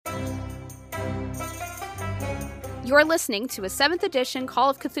You're listening to a 7th edition Call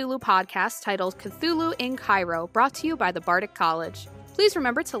of Cthulhu podcast titled Cthulhu in Cairo, brought to you by the Bardic College. Please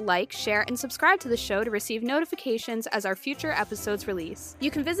remember to like, share, and subscribe to the show to receive notifications as our future episodes release. You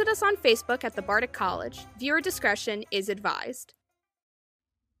can visit us on Facebook at the Bardic College. Viewer discretion is advised.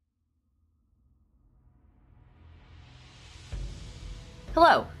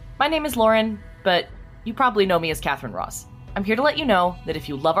 Hello, my name is Lauren, but you probably know me as Catherine Ross. I'm here to let you know that if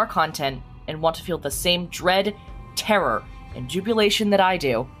you love our content and want to feel the same dread, terror, and jubilation that I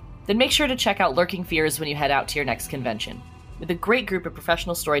do, then make sure to check out Lurking Fears when you head out to your next convention. With a great group of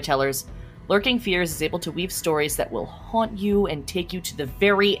professional storytellers, Lurking Fears is able to weave stories that will haunt you and take you to the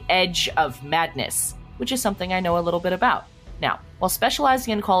very edge of madness, which is something I know a little bit about. Now, while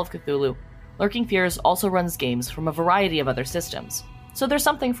specializing in Call of Cthulhu, Lurking Fears also runs games from a variety of other systems. So there's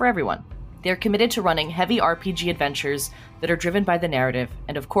something for everyone. They're committed to running heavy RPG adventures that are driven by the narrative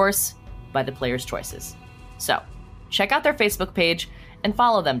and, of course, by the player's choices. So, check out their Facebook page and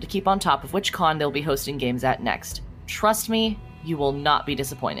follow them to keep on top of which con they'll be hosting games at next. Trust me, you will not be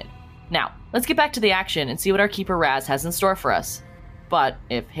disappointed. Now, let's get back to the action and see what our Keeper Raz has in store for us. But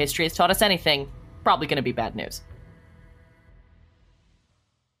if history has taught us anything, probably going to be bad news.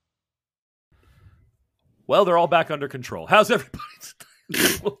 Well, they're all back under control. How's everybody?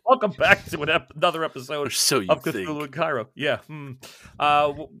 Welcome back to another episode of Cthulhu in Cairo. Yeah,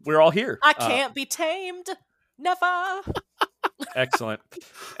 we're all here. I can't be tamed. Never. Excellent.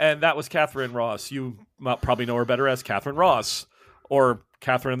 And that was Catherine Ross. You probably know her better as Catherine Ross, or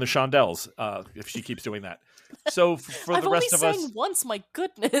Catherine and the Shondells, if she keeps doing that. So for the rest of us, I've only sang once. My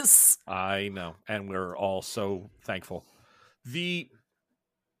goodness. I know, and we're all so thankful.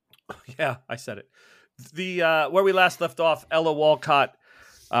 Yeah, I said it. Where we last left off, Ella Walcott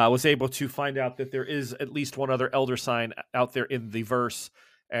was able to find out that there is at least one other elder sign out there in the verse,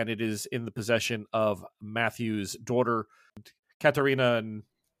 and it is in the possession of Matthew's daughter, Katerina, and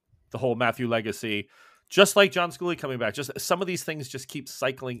the whole Matthew legacy. Just like John Scully coming back, just some of these things just keep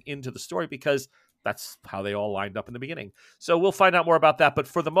cycling into the story because that's how they all lined up in the beginning. So we'll find out more about that. But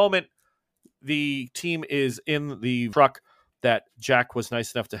for the moment, the team is in the truck that Jack was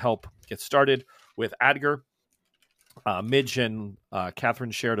nice enough to help get started with Adger. Midge and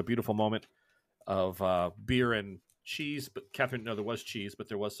Catherine shared a beautiful moment of beer and cheese. But Catherine, no, there was cheese, but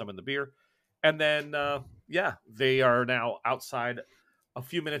there was some in the beer. And then, they are now outside, a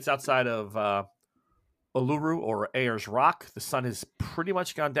few minutes outside of Uluru or Ayers Rock. The sun has pretty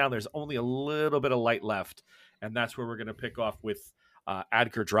much gone down. There's only a little bit of light left. And that's where we're going to pick off with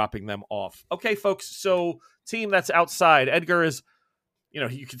Adger dropping them off. Okay, folks. So team that's outside. Edgar is,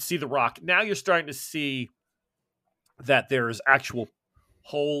 you can see the rock. Now you're starting to see that there's actual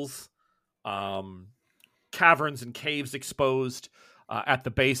holes, caverns and caves exposed at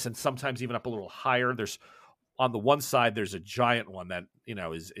the base, and sometimes even up a little higher. There's on the one side, there's a giant one that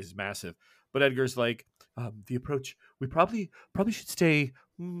is massive. But Edgar's like, the approach. We probably should stay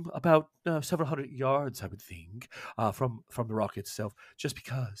about several hundred yards, I would think, from the rock itself, just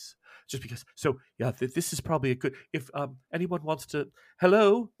because. So yeah, this is probably a good. If anyone wants to,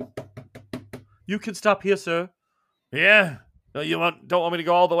 hello, you can stop here, sir. Yeah. No, don't want me to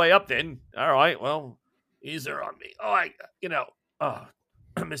go all the way up then? All right. Well, easier on me.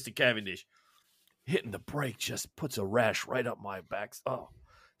 Mr. Cavendish, hitting the brake just puts a rash right up my back. Oh,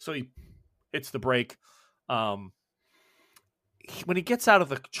 so he hits the brake. When he gets out of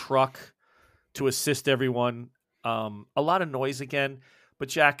the truck to assist everyone, a lot of noise again. But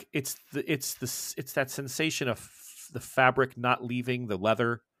Jack, it's that sensation of the fabric not leaving the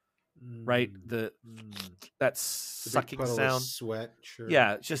leather. Right, that sucking sound, sweat, sure.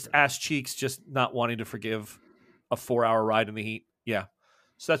 Yeah, just ass cheeks, just not wanting to forgive a 4-hour ride in the heat. Yeah,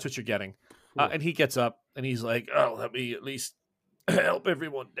 so that's what you're getting. Cool. And he gets up and he's like, "Oh, let me at least help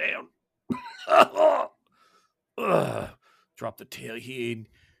everyone down." Drop the tail here.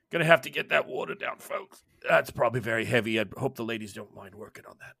 Gonna have to get that water down, folks. That's probably very heavy. I hope the ladies don't mind working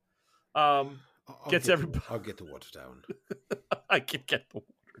on that. I'll get the water down. I can get the water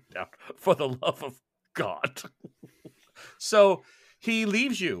down, for the love of God. So he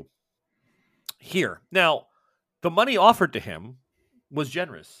leaves you here. Now, the money offered to him was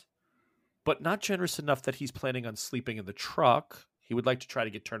generous, but not generous enough that he's planning on sleeping in the truck. He would like to try to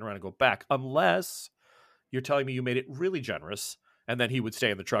get turned around and go back, unless you're telling me you made it really generous, and then he would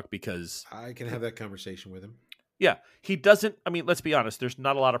stay in the truck because... I can have that conversation with him. Yeah, he doesn't... I mean, let's be honest. There's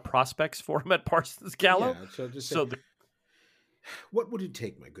not a lot of prospects for him at Parsons Gallo. Yeah, what would it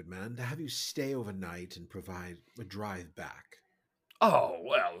take, my good man, to have you stay overnight and provide a drive back? Oh,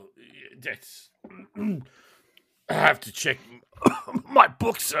 well, that's... I have to check my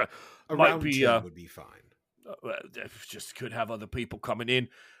books. Around 10 would be fine. just could have other people coming in.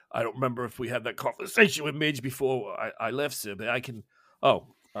 I don't remember if we had that conversation with Midge before I left, sir, but I can. Oh,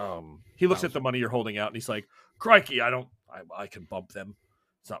 he looks at the money you're holding out, and he's like, "Crikey, I can bump them.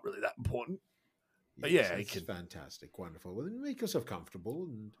 It's not really that important." But Yes, yeah, it's fantastic, wonderful. Well, then make yourself comfortable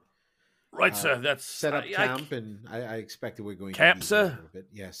and right, sir. That's set up camp, and I expect that we're going camp, to sir. A little bit.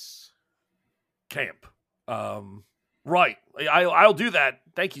 Yes, Camp. Right. I'll do that.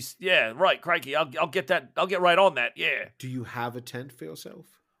 Thank you. Yeah, right. Crikey, I'll get that. I'll get right on that. Yeah. Do you have a tent for yourself?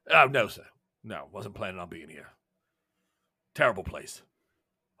 Oh no, sir. No, wasn't planning on being here. Terrible place.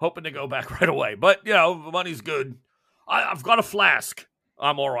 Hoping to go back right away, but you know, the money's good. I've got a flask.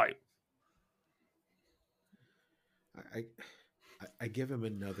 I'm all right. I give him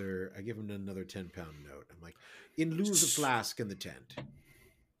another. I give him another 10-pound note. I'm like, in lieu of the flask and the tent.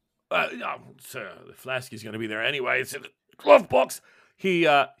 No, sir, the flask is going to be there anyway. It's in the glove box. He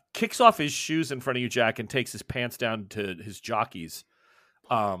kicks off his shoes in front of you, Jack, and takes his pants down to his jockeys.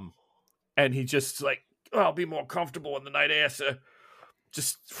 And he just like, I'll be more comfortable in the night air, sir.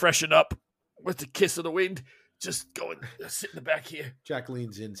 Just freshen up with the kiss of the wind. Just go and sit in the back here. Jack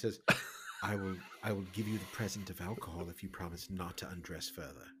leans in and says, I will give you the present of alcohol if you promise not to undress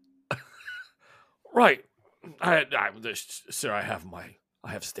further. Right. Sir, I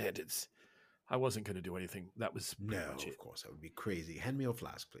have standards. I wasn't going to do anything. That was no, of course, that would be crazy. Hand me your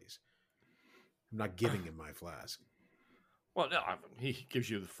flask, please. I'm not giving him my flask. Well, no, he gives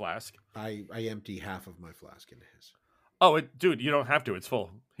you the flask. I empty half of my flask into his. Oh, dude, you don't have to. It's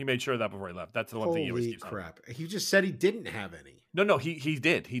full. He made sure of that before he left. That's the one thing he always keeps. Holy crap! He just said he didn't have any. No, he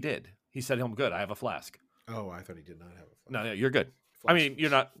did. He did. He said, "I'm good. I have a flask." Oh, I thought he did not have a flask. No, you're good. I mean,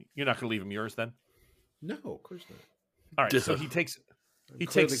 you're not going to leave him yours then. No, of course not. All right. So he takes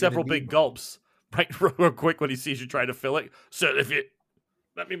several big gulps right real quick when he sees you trying to fill it. So if you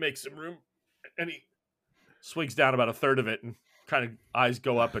let me make some room, and he swigs down about a third of it, and kind of eyes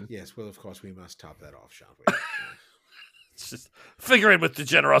go up and yes. Well, of course we must top that off, shan't we? It's just figuring with the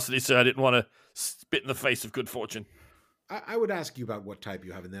generosity, sir. I didn't want to spit in the face of good fortune. I would ask you about what type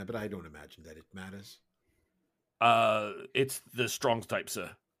you have in there, but I don't imagine that it matters. It's the strong type, sir.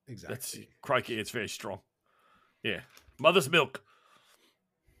 Exactly. Crikey, it's very strong. Yeah. Mother's milk.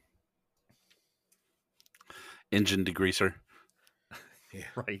 Engine degreaser. Yeah.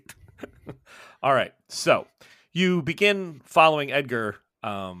 Right. All right. So you begin following Edgar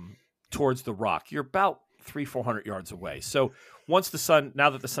towards the rock. You're about 300-400 yards away. So now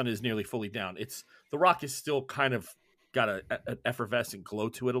that the sun is nearly fully down, the rock is still kind of got an effervescent glow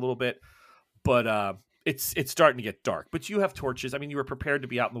to it a little bit, but it's starting to get dark. But you have torches. I mean, you were prepared to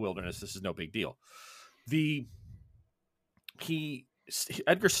be out in the wilderness. This is no big deal.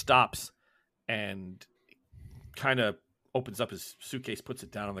 Edgar stops and kind of opens up his suitcase, puts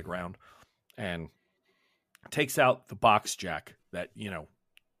it down on the ground, and takes out the box, Jack, that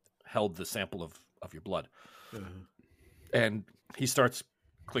held the sample of your blood. Uh-huh. And he starts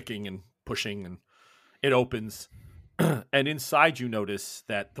clicking and pushing, and it opens. And inside you notice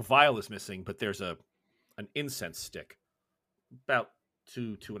that the vial is missing, but there's an incense stick about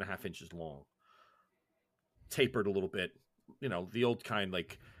 2.5 inches long, tapered a little bit, the old kind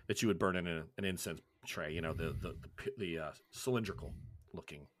like that you would burn in an incense tray, the cylindrical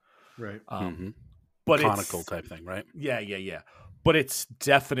looking, right? But conical type thing, right? Yeah. But it's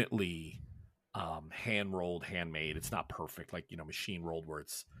definitely hand rolled, handmade. It's not perfect, like machine rolled where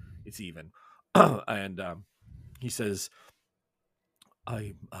it's even. And he says,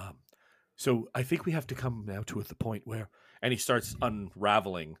 so I think we have to come now to the point where, and he starts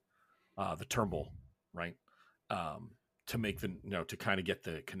unraveling the Turnbull, right? To make to kind of get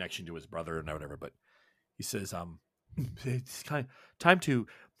the connection to his brother and whatever. But he says, it's time to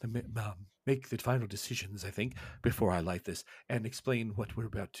make the final decisions, I think, before I light this and explain what's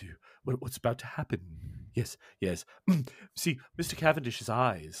about to happen. Yes. See, Mr. Cavendish's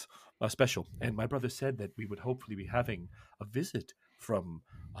eyes are special, and my brother said that we would hopefully be having a visit from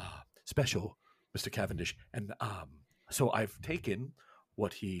special Mr. Cavendish, and so I've taken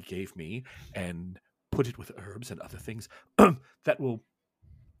what he gave me and put it with herbs and other things that will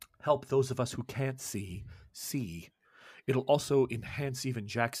help those of us who can't see. It'll also enhance even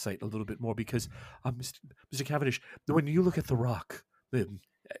Jack's sight a little bit more because, Mr. Cavendish, when you look at the rock, the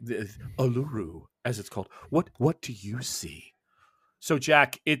Uluru, as it's called, what do you see? So,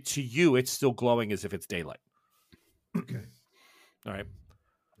 Jack, to you, it's still glowing as if it's daylight. Okay. All right.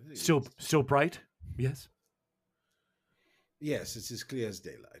 Still bright? Yes? Yes, it's as clear as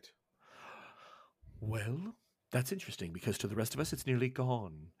daylight. Well, That's interesting because to the rest of us, it's nearly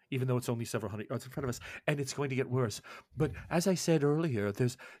gone, even though it's only several hundred yards in front of us, and it's going to get worse. But as I said earlier,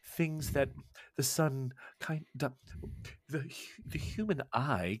 there's things that the sun the human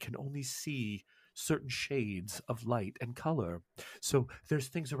eye can only see certain shades of light and color. So there's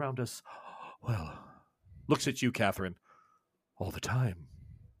things around us. Well, looks at you, Catherine, all the time,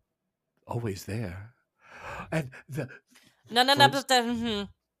 always there, and No.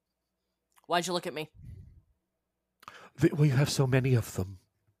 Why'd you look at me? Well, you have so many of them.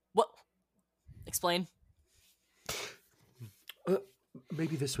 What? Explain.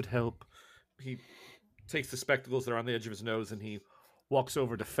 Maybe this would help. He takes the spectacles that are on the edge of his nose and he walks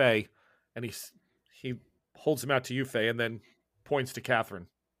over to Faye, and he holds them out to you, Faye, and then points to Catherine.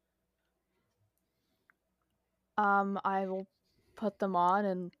 I will put them on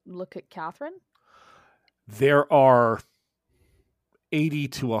and look at Catherine. There are 80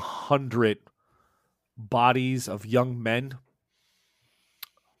 to 100 bodies of young men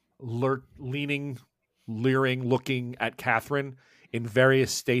leaning, leering, looking at Catherine in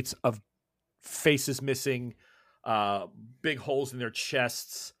various states of faces missing, big holes in their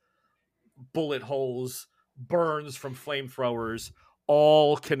chests, bullet holes, burns from flamethrowers,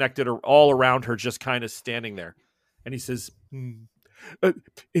 all connected or all around her, just kind of standing there. And he says,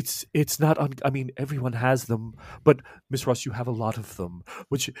 it's not, I mean, everyone has them, but Miss Ross, you have a lot of them,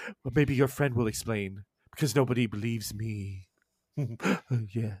 which maybe your friend will explain, because nobody believes me.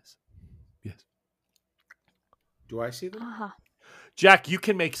 Yes. Do I see them? Uh-huh. Jack, you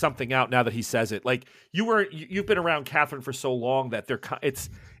can make something out now that he says it. Like you've been around Catherine for so long that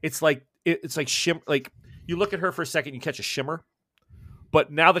it's like shimmer. Like you look at her for a second, you catch a shimmer. But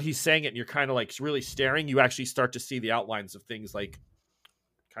now that he's saying it and you're kind of like really staring, you actually start to see the outlines of things like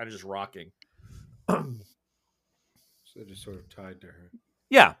kind of just rocking. So they're just sort of tied to her.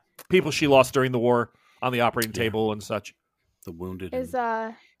 Yeah. People she lost during the war on the operating table and such. The wounded. Is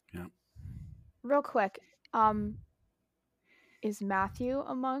yeah. real quick, is Matthew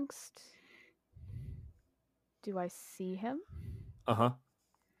amongst? Do I see him? Uh-huh.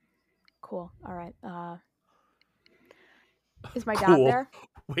 Cool. All right. Is my dad there?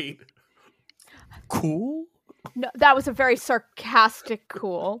 Wait. Cool? No, that was a very sarcastic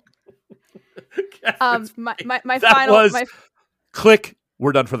cool. My that final was click.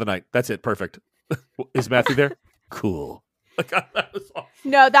 We're done for the night. That's it. Perfect. Is Matthew there? Cool. That was awesome.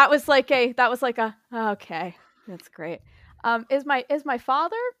 No, that was like a okay. That's great. Is my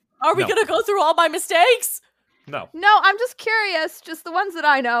father? Are we gonna go through all my mistakes? No. No, I'm just curious. Just the ones that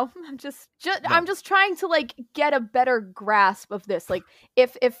I know. I'm just trying to like get a better grasp of this. Like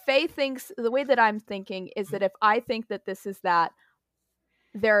if Faye thinks the way that I'm thinking is that if I think that this is that,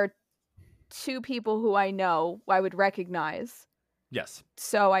 there are two people who I know I would recognize. Yes.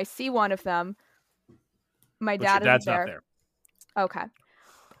 So I see one of them. My But your dad dad's isn't there. not there. Okay.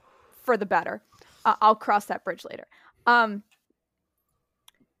 For the better. I'll cross that bridge later. Hell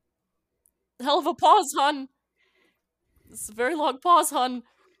of a pause, hun. This is a very long pause, hun.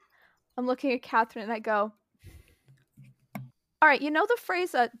 I'm looking at Catherine and I go, all right, you know the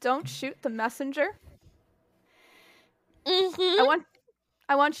phrase, don't shoot the messenger? Mm-hmm.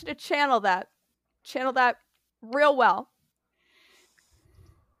 I want you to channel that real well.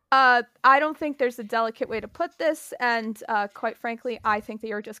 I don't think there's a delicate way to put this, and quite frankly, I think that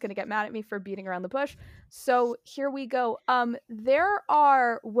you're just going to get mad at me for beating around the bush. So here we go. There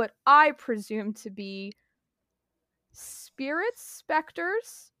are what I presume to be spirit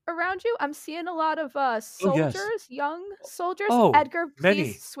specters around you. I'm seeing a lot of soldiers, young soldiers. Oh, Edgar, please,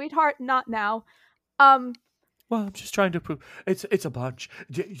 many. sweetheart, not now. Well, I'm just trying to prove it's a bunch.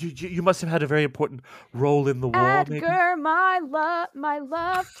 You must have had a very important role in the war. Edgar, maybe? my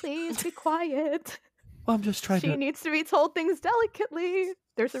love, please be quiet. Well, I'm just trying She to. needs to be told things delicately.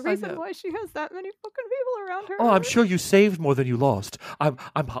 There's a I reason know. why she has that many fucking people around her. Oh, I'm sure you saved more than you lost. I'm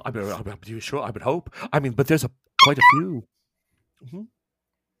sure. I would hope. I mean, but there's quite a few. Mm-hmm.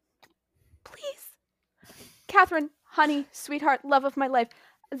 Please, Catherine, honey, sweetheart, love of my life.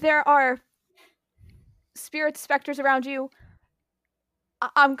 There are spirit specters around you.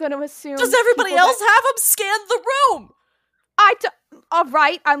 I'm going to assume. Does everybody else have them? Scan the room. All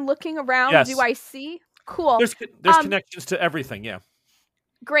right, I'm looking around. Yes. Do I see? Cool. There's connections to everything. Yeah.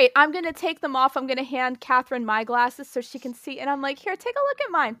 Great. I'm going to take them off. I'm going to hand Catherine my glasses so she can see. And I'm like, here, take a look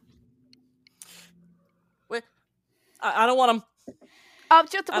at mine. Wait, I don't want them. Oh,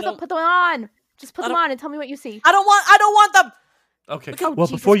 just put them on. Just put them on and tell me what you see. I don't want them. Okay. Oh, well,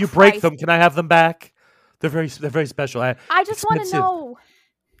 Jesus before you break Christ. them, can I have them back? They're very special. I just want to know.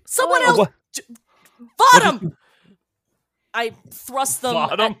 Someone Oh, else. what? Bottom. I thrust them.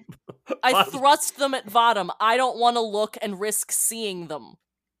 Bottom. I thrust them at Vadam. I don't want to look and risk seeing them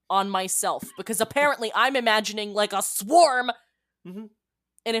on myself because apparently I'm imagining like a swarm. Mm-hmm.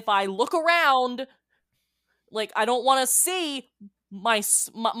 And if I look around, like I don't want to see my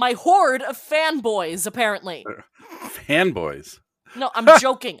horde of fanboys. Apparently, Fanboys. no, I'm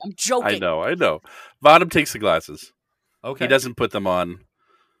joking. I'm joking. I know. Bottom takes the glasses. Okay. He doesn't put them on.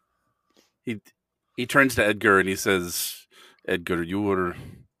 He turns to Edgar and he says, "Edgar, you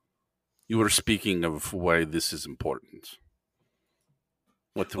were speaking of why this is important.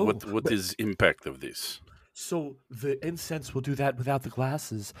 What is impact of this?" So the incense will do that without the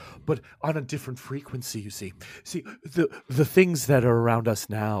glasses, but on a different frequency, you see. See, the things that are around us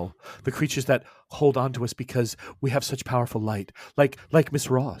now, the creatures that hold on to us because we have such powerful light, like Miss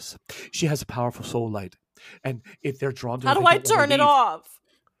Ross. She has a powerful soul light. And if they're drawn to How it, do they I don't wanna turn it leave. off?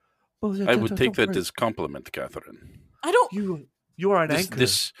 Well, I would take don't that worry. as compliment, Catherine. I don't. You are an anchor.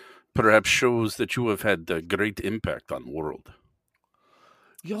 This perhaps shows that you have had a great impact on the world.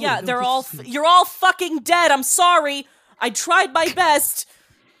 Yeah, they're all. You're all fucking dead. I'm sorry. I tried my best.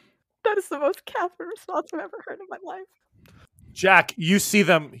 That is the most Catherine response I've ever heard in my life. Jack, you see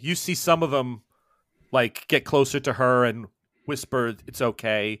them. You see some of them, like get closer to her and whisper, "It's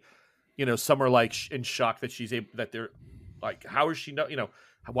okay." You know, some are like in shock that she's able. That they're like, "How is she?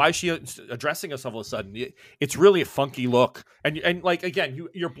 Why is she addressing us all of a sudden?" It's really a funky look, and like again,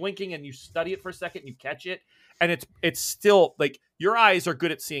 you're blinking and you study it for a second, and you catch it, and it's still like your eyes are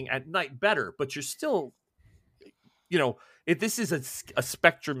good at seeing at night better, but you're still, this is a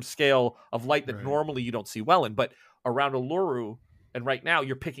spectrum scale of light that normally you don't see well in, but around Uluru, and right now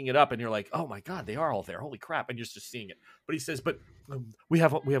you're picking it up and you're like, oh my God, they are all there. Holy crap. And you're just seeing it. But he says, but we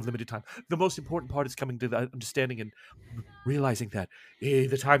have limited time. The most important part is coming to the understanding and realizing that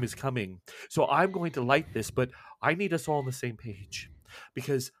the time is coming. So I'm going to light this, but I need us all on the same page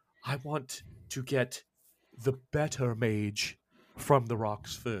because I want to get the better mage from the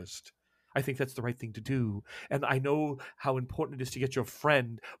rocks first. I think that's the right thing to do. And I know how important it is to get your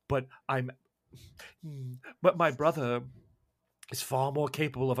friend, but my brother is far more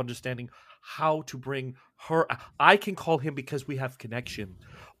capable of understanding how to bring her. I can call him because we have connection,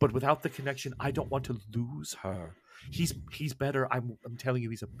 but without the connection, I don't want to lose her. He's better. I'm telling you,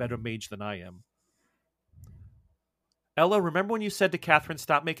 he's a better mage than I am. Ella, remember when you said to Catherine,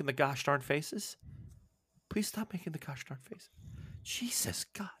 stop making the gosh darn faces? Please stop making the gosh darn faces. Jesus,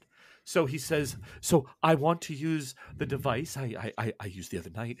 God. So he says, so I want to use the device I used the other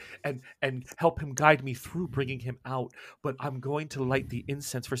night and help him guide me through bringing him out. But I'm going to light the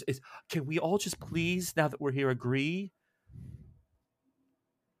incense first. Can we all just please, now that we're here, agree?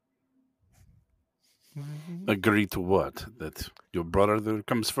 Agree to what? That your brother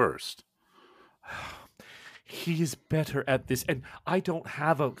comes first? He is better at this, and I don't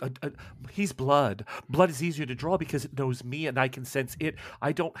have he's blood. Blood is easier to draw because it knows me and I can sense it.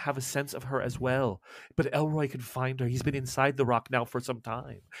 I don't have a sense of her as well. But Elroy can find her. He's been inside the rock now for some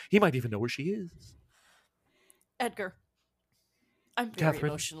time. He might even know where she is. Edgar, I'm very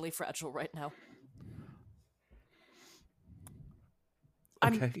emotionally fragile right now.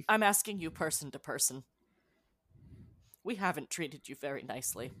 Okay. I'm asking you person to person. We haven't treated you very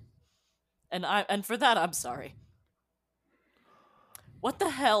nicely. And for that, I'm sorry. What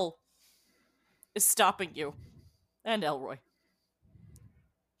the hell is stopping you and Elroy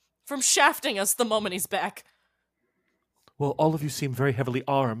from shafting us the moment he's back? Well, all of you seem very heavily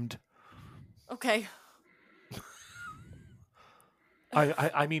armed. Okay.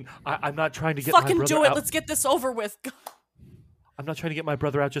 I mean, I'm not trying to get fucking my brother do it. out. Let's get this over with. I'm not trying to get my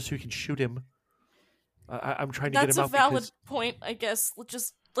brother out just so you can shoot him. I'm trying to get him out. That's a valid because... point, I guess.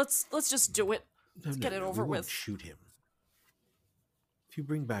 Let's just do it. Let's get it over we with. Won't shoot him. If you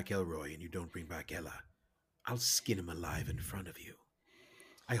bring back Elroy and you don't bring back Ella, I'll skin him alive in front of you.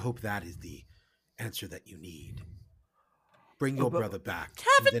 I hope that is the answer that you need. Bring your brother back,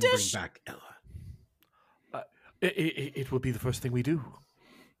 Cavendish! and then bring back Ella. It will be the first thing we do.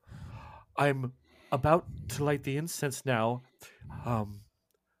 I'm about to light the incense now.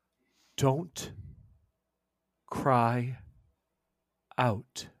 Don't cry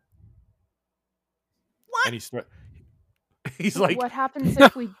out. What? And he's like, what happens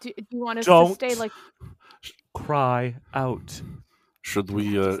if we do? Do you want us to don't stay like? cry out. Should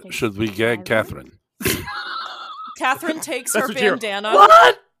we gag Catherine? Catherine takes That's her what you're- bandana.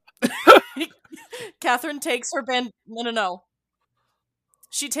 What? Catherine takes her No.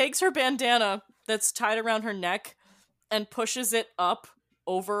 She takes her bandana that's tied around her neck and pushes it up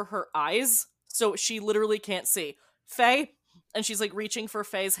over her eyes so she literally can't see. Faye, and she's like reaching for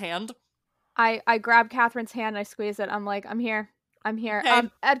Faye's hand. I grab Catherine's hand and I squeeze it. I'm like, I'm here. I'm here. Okay.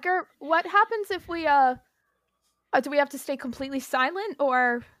 Edgar, what happens if we do we have to stay completely silent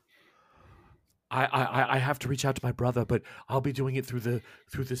or I have to reach out to my brother, but I'll be doing it through the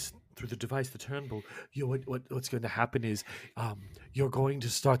device, the Turnbull. What's going to happen is you're going to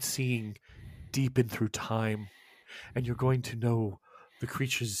start seeing deep in through time, and you're going to know the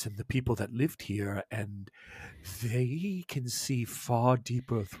creatures and the people that lived here, and they can see far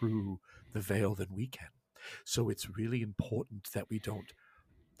deeper through the veil than we can. So it's really important that we don't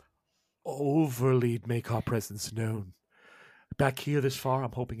overly make our presence known. Back here this far,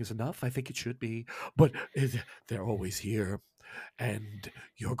 I'm hoping is enough. I think it should be. But they're always here. And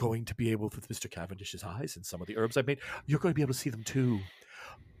you're going to be able, with Mr. Cavendish's eyes and some of the herbs I made, you're going to be able to see them too.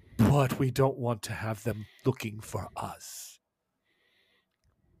 But we don't want to have them looking for us.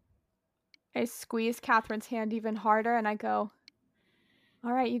 I squeeze Catherine's hand even harder and I go,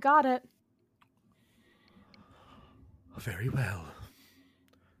 all right, you got it. Very well.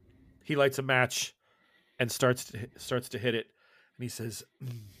 He lights a match and starts to hit it. And he says,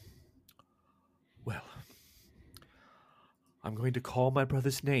 well, I'm going to call my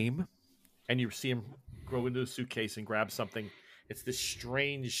brother's name. And you see him go into a suitcase and grab something. It's this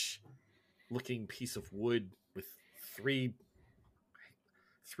strange looking piece of wood with three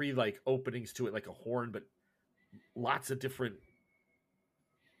like openings to it, like a horn, but lots of different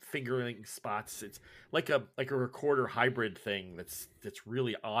fingering spots. It's like a recorder hybrid thing that's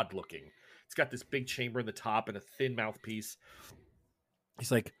really odd looking. It's got this big chamber in the top and a thin mouthpiece.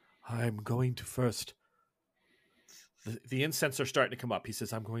 He's like, I'm going to first... The incense are starting to come up. He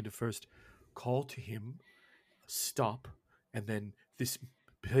says, I'm going to first call to him, stop, and then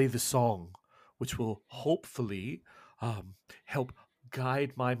play the song, which will hopefully help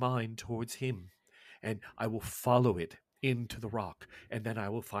guide my mind towards him. And I will follow it into the rock. And then I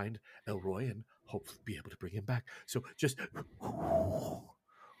will find Elroy and hopefully be able to bring him back. So just...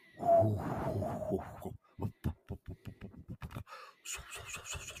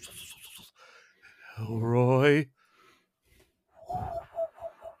 Elroy.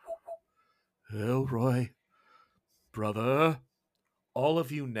 Elroy. Brother. All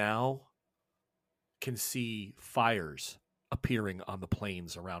of you now can see fires appearing on the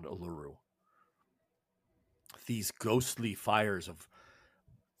plains around Uluru. These ghostly fires of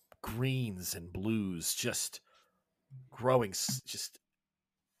greens and blues just growing just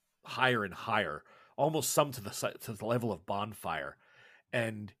higher and higher, almost some to the level of bonfire.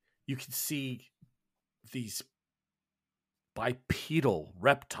 And you can see these bipedal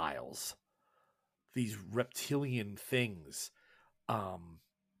reptiles, these reptilian things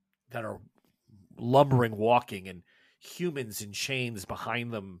that are lumbering, walking, and humans in chains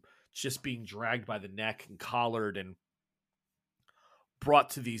behind them just being dragged by the neck and collared and brought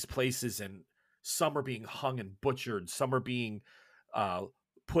to these places. And some are being hung and butchered. Some are being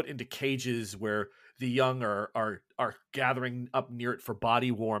put into cages where the young are gathering up near it for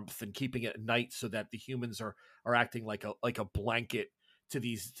body warmth and keeping it at night, so that the humans are acting like a blanket to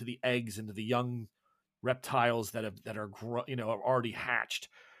the eggs and to the young reptiles that are already hatched.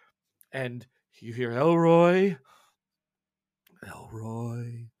 And you hear Elroy,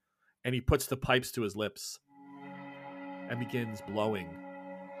 and he puts the pipes to his lips and begins blowing.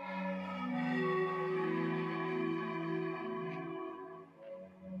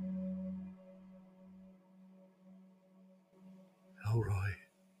 Elroy.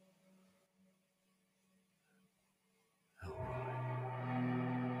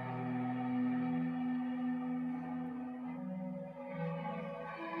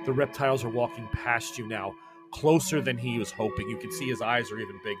 The reptiles are walking past you now, closer than he was hoping. You can see his eyes are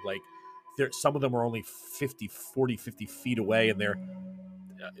even big. Like, some of them are only 50 feet away, and they're...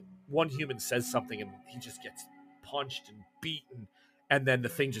 one human says something, and he just gets punched and beaten, and then the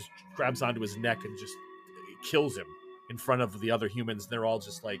thing just grabs onto his neck and just kills him in front of the other humans. They're all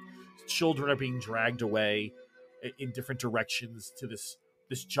just like... Children are being dragged away in different directions to this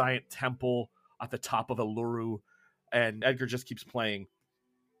giant temple at the top of Uluru, and Edgar just keeps playing.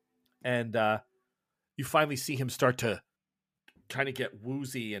 And you finally see him start to kind of get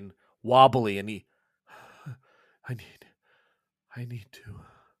woozy and wobbly, and he... I need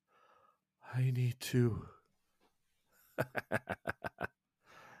to...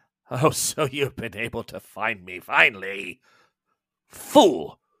 Oh, so you've been able to find me, finally.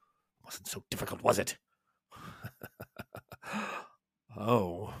 Fool! Wasn't so difficult, was it?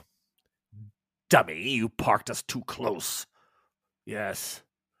 Oh. Dummy, you parked us too close. Yes.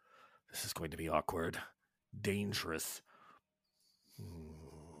 This is going to be awkward. Dangerous.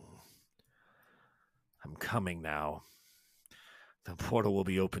 I'm coming now. The portal will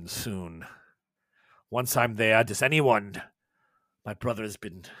be open soon. once I'm there, does anyone... My brother has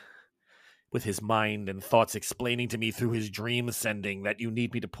been, with his mind and thoughts, explaining to me through his dream sending that you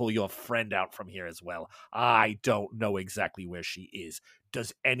need me to pull your friend out from here as well. I don't know exactly where she is.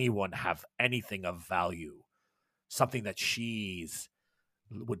 Does anyone have anything of value? Something that she's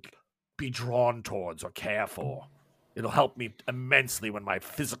would be drawn towards or care for? It'll help me immensely when my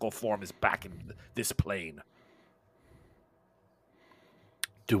physical form is back in this plane.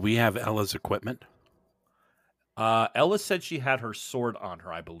 Do we have Ella's equipment? Ella said she had her sword on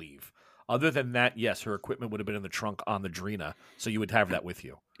her, I believe. Other than that, yes, her equipment would have been in the trunk on the Drina, so you would have that with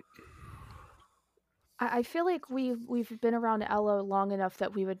you. I feel like we've been around Ella long enough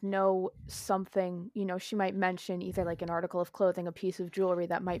that we would know something. You know, she might mention either like an article of clothing, a piece of jewelry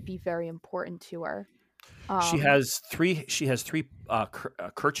that might be very important to her. She has three. She has three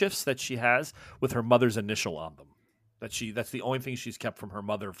kerchiefs that she has with her mother's initial on them. That's the only thing she's kept from her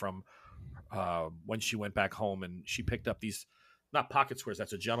mother from when she went back home, and she picked up these, not pocket squares.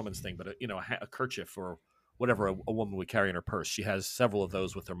 That's a gentleman's thing, but a kerchief or whatever a woman would carry in her purse. She has several of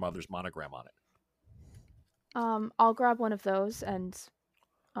those with her mother's monogram on it. I'll grab one of those and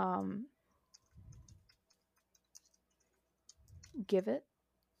give it.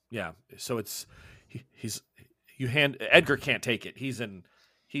 Yeah, so it's Edgar can't take it. He's in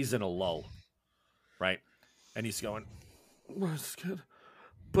a lull, right? And he's going, "That's good,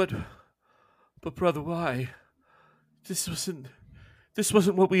 but brother, why? This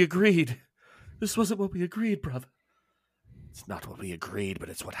wasn't what we agreed. This wasn't what we agreed, brother. It's not what we agreed, but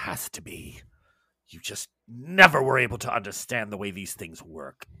it's what has to be. You just never were able to understand the way these things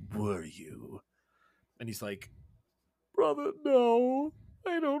work, were you?" And he's like, "Brother, no.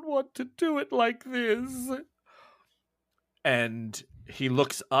 I don't want to do it like this." And he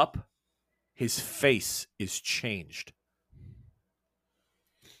looks up. His face is changed.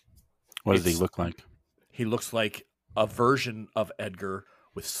 What does he look like? He looks like a version of Edgar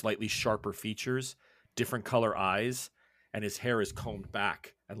with slightly sharper features, different color eyes, and his hair is combed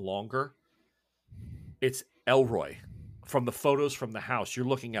back and longer. It's Elroy. From the photos from the house, you're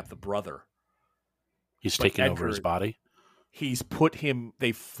looking at the brother. He's But taking over Edgar- his body? He's put him,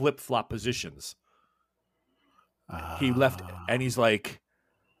 they flip-flop positions. He left, and he's like,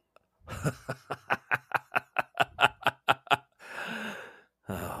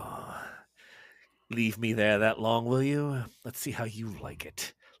 "Oh, leave me there that long, will you? Let's see how you like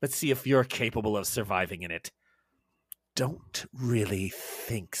it. Let's see if you're capable of surviving in it. Don't really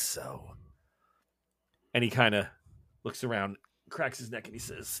think so." And he kind of looks around, cracks his neck, and he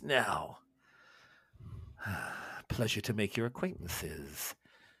says, "Now, pleasure to make your acquaintances.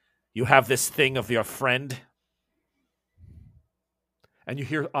 You have this thing of your friend?" And you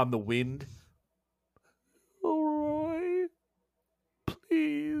hear on the wind, "Oh, Roy,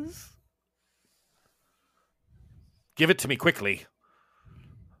 please. Give it to me quickly.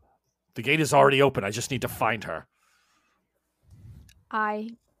 The gate is already open. I just need to find her."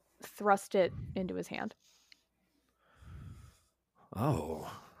 I thrust it into his hand.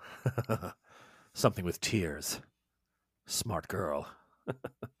 "Oh, something with tears. Smart girl.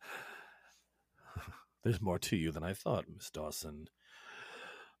 There's more to you than I thought, Miss Dawson.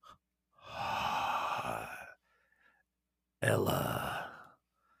 Ella,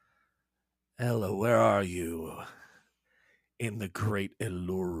 where are you? In the great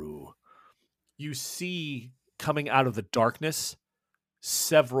Eluru." You see, coming out of the darkness,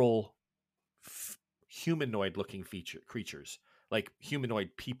 several humanoid-looking creatures, like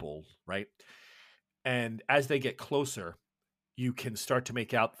humanoid people, right? And as they get closer, you can start to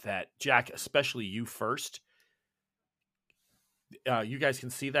make out that, Jack, especially you first, you guys can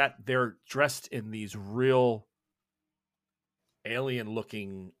see that they're dressed in these real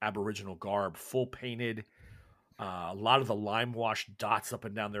alien-looking Aboriginal garb, full painted, a lot of the lime-washed dots up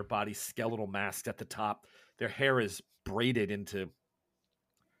and down their bodies, skeletal masks at the top. Their hair is braided into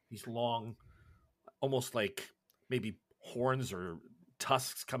these long, almost like maybe horns or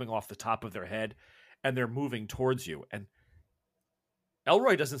tusks coming off the top of their head, and they're moving towards you. And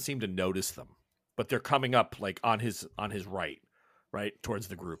Elroy doesn't seem to notice them, but they're coming up like on his right towards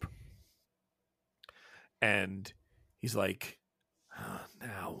the group. And he's like,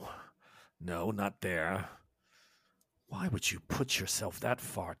 "Now, no, not there. Why would you put yourself that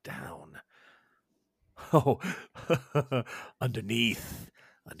far down? Oh, underneath,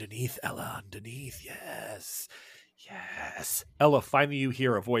 Ella, underneath, yes. Ella, finally you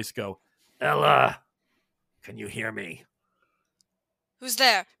hear a voice go, "Ella, can you hear me?" Who's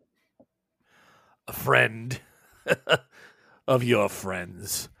there? "A friend of your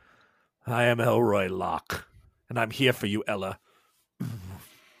friends. I am Elroy Locke, and I'm here for you, Ella.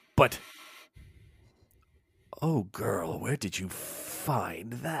 But Oh, girl, where did you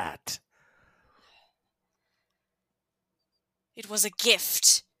find that? It was a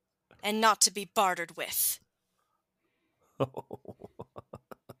gift, and not to be bartered with.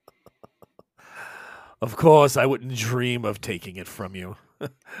 Of course, I wouldn't dream of taking it from you.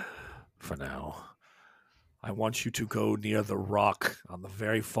 For now, I want you to go near the rock on the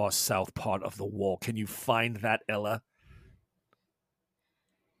very far south part of the wall. Can you find that, Ella?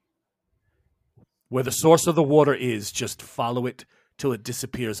 Where the source of the water is, just follow it till it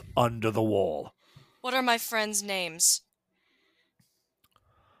disappears under the wall. What are my friends' names?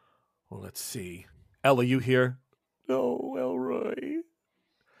 Well, let's see. Ella, you here? No, Elroy.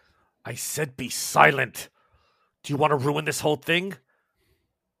 I said be silent. Do you want to ruin this whole thing?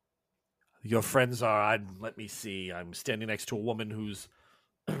 Your friends are, let me see. I'm standing next to a woman who's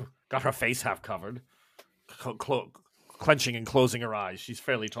got her face half covered, clenching and closing her eyes. She's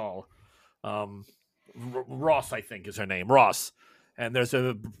fairly tall. Ross, I think, is her name. Ross. And there's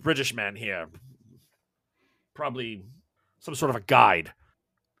a British man here. Probably some sort of a guide.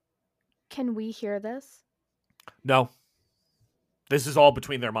 Can we hear this? No. This is all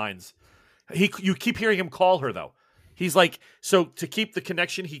between their minds. You keep hearing him call her, though. He's like, so to keep the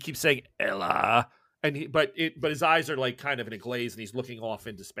connection, he keeps saying, Ella. But his eyes are like kind of in a glaze, and he's looking off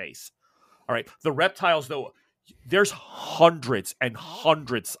into space. All right. The reptiles, though, there's hundreds and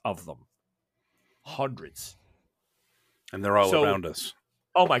hundreds of them. Hundreds. And they're all around us.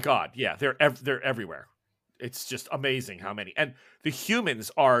 Oh, my God. Yeah, they're everywhere. It's just amazing how many. And the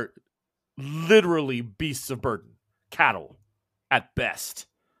humans are literally beasts of burden. Cattle, at best.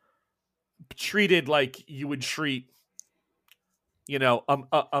 Treated like you would treat,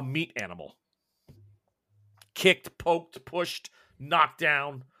 a meat animal. Kicked, poked, pushed, knocked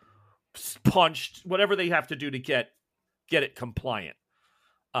down, punched, whatever they have to do to get it compliant.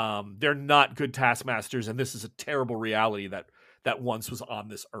 They're not good taskmasters, and this is a terrible reality that once was on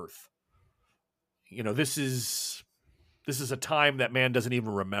this earth. This is a time that man doesn't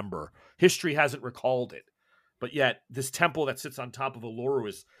even remember. History hasn't recalled it. But yet, this temple that sits on top of Uluru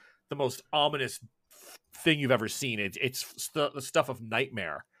is the most ominous thing you've ever seen. It's the stuff of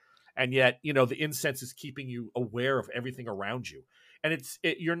nightmare. And yet, the incense is keeping you aware of everything around you. And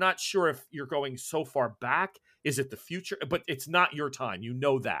you're not sure if you're going so far back. Is it the future? But it's not your time. You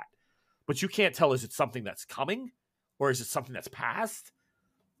know that. But you can't tell, is it something that's coming? Or is it something that's past?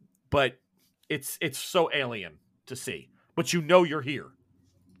 But it's so alien to see. But you're here.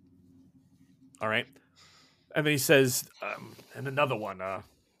 All right? And then he says, and another one,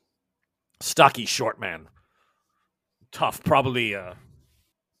 stocky short man. Tough, probably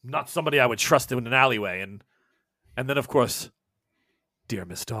not somebody I would trust in an alleyway. And then, of course, dear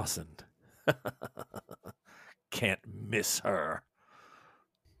Miss Dawson. Can't miss her.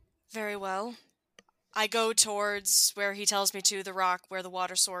 Very well. I go towards where he tells me to, the rock where the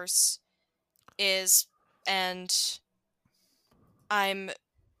water source is, and I'm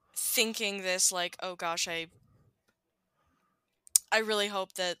thinking this like, oh gosh, I really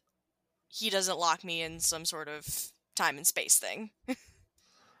hope that he doesn't lock me in some sort of time and space thing.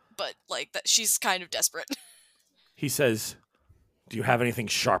 But, like, that she's kind of desperate. He says, do you have anything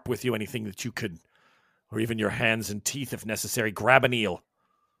sharp with you? Anything that you could, or even your hands and teeth if necessary, grab an eel?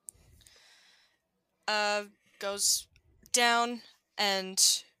 Goes down, and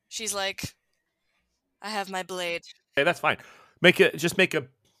she's like, I have my blade. Okay, that's fine. Just make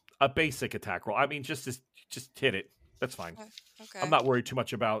a basic attack roll. I mean, just hit it. That's fine. Okay. I'm not worried too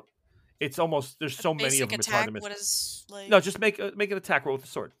much about. It's almost there's so many of them. It's hard to miss. What is like? No, just make an attack roll with the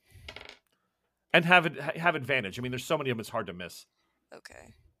sword, and have advantage. I mean, there's so many of them. It's hard to miss.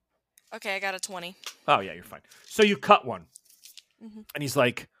 Okay, I got a 20. Oh yeah, you're fine. So you cut one, Mm-hmm. and he's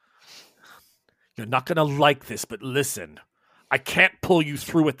like, "You're not gonna like this, but listen, I can't pull you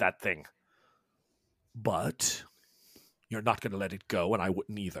through with that thing, but you're not gonna let it go, and I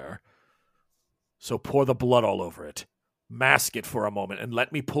wouldn't either. So pour the blood all over it, mask it for a moment, and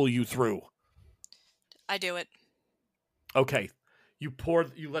let me pull you through." I do it. Okay, you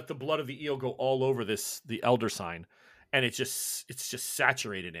let the blood of the eel go all over the elder sign, and it's just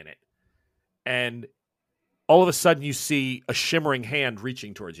saturated in it. And all of a sudden you see a shimmering hand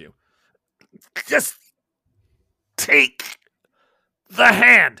reaching towards you. Just take the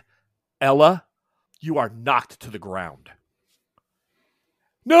hand. Ella, you are knocked to the ground.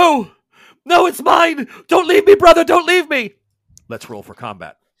 No, it's mine. Don't leave me, brother. Don't leave me. Let's roll for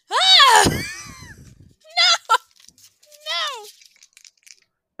combat. Ah! No!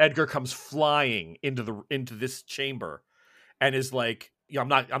 Edgar comes flying into this chamber and is like, I'm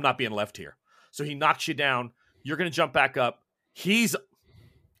not being left here. So he knocks you down. You're going to jump back up. He's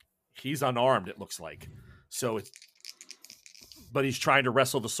unarmed, it looks like. But he's trying to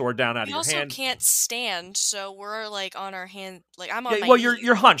wrestle the sword down out of We your also hand. can't stand, so we're like on our hand. Like I'm on Yeah, my. well, knees.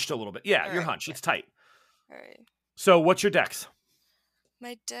 you're hunched a little bit. Yeah, All you're right, hunched. yeah. It's tight. All right. So what's your dex?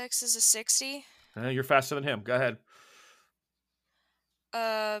 My dex is a 60. You're faster than him. Go ahead.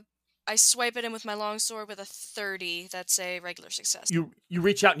 I swipe at him with my longsword with a 30. That's a regular success. You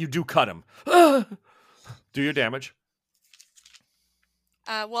reach out and you do cut him. Do your damage.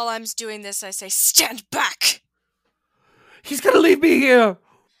 While I'm doing this, I say, "Stand back." He's gonna leave me here.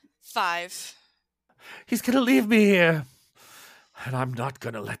 5. He's gonna leave me here. And I'm not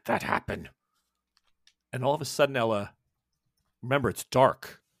gonna let that happen. And all of a sudden, Ella, remember, it's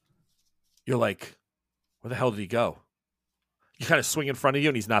dark. You're like, where the hell did he go? You kind of swing in front of you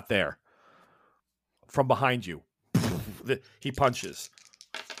and he's not there. From behind you, he punches.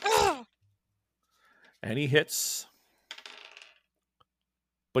 And he hits.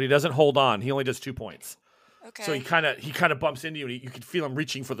 But he doesn't hold on. He only does 2 points. Okay. So he kind of bumps into you and you can feel him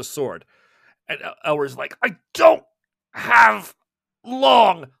reaching for the sword. And Elra's like, I don't have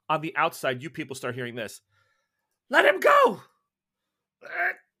long. On the outside, you people start hearing this. Let him go.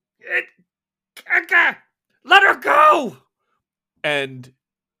 Let her go. And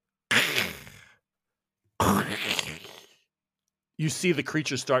you see the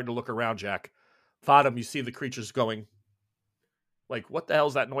creatures starting to look around, Jack. Thottam, you see the creatures going, like, what the hell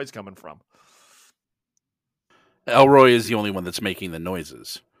is that noise coming from? Elroy is the only one that's making the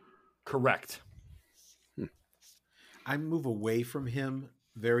noises. Correct. I move away from him,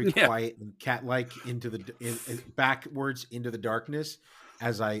 very quiet and cat-like, into the backwards into the darkness,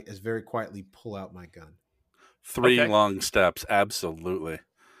 as very quietly pull out my gun. 3 long steps, absolutely.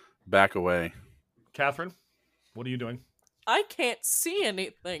 Back away. Catherine, what are you doing? I can't see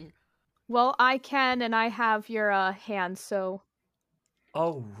anything. Well, I can, and I have your hand, so...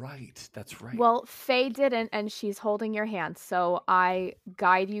 Oh, right. That's right. Well, Faye didn't, and she's holding your hand, so I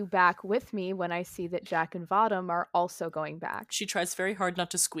guide you back with me when I see that Jack and Vodham are also going back. She tries very hard not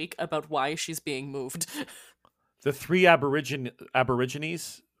to squeak about why she's being moved. The 3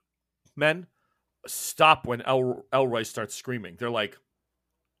 Aborigines men stop when Elroy starts screaming. They're like,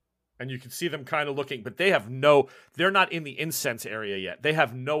 and you can see them kind of looking, but they're not in the incense area yet. They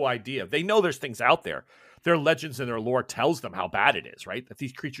have no idea. They know there's things out there. Their legends and their lore tells them how bad it is, right? That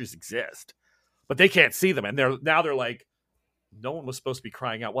these creatures exist, but they can't see them. And they're like, no one was supposed to be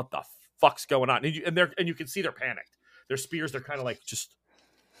crying out. What the fuck's going on? And you can see they're panicked. Their spears, they're kind of like just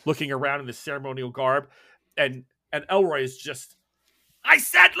looking around in this ceremonial garb. And Elroy is just, I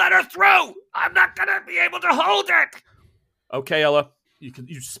said, let her through. I'm not going to be able to hold it. Okay, Ella,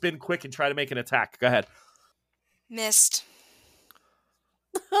 you spin quick and try to make an attack. Go ahead. Missed.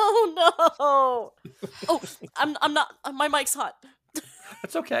 Oh no! Oh, I'm not. My mic's hot.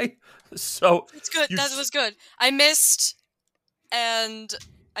 That's okay. So It's good. That was good. I missed, and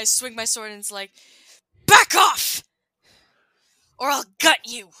I swing my sword, and it's like, back off, or I'll gut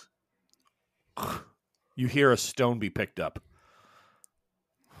you. You hear a stone be picked up.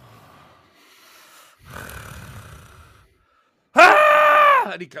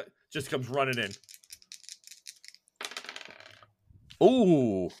 Ah! And he just comes running in.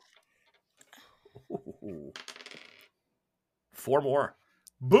 Ooh. 4 more.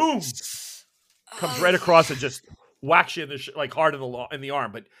 Boom! Comes right across and just whacks you in the like hard in the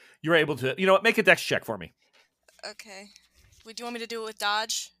arm. But you're able to, you know what? Make a dex check for me. Okay. Wait, do you want me to do it with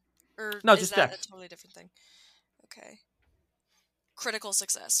dodge, or No, is just that dex. a totally different thing? Okay. Critical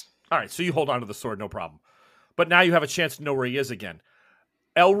success. All right, so you hold on to the sword, no problem. But now you have a chance to know where he is again.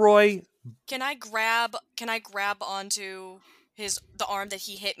 Elroy. Can I grab onto the arm that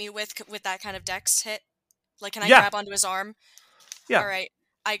he hit me with that kind of dex hit? Like, can I grab onto his arm? Yeah. All right.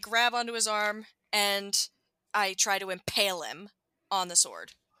 I grab onto his arm and I try to impale him on the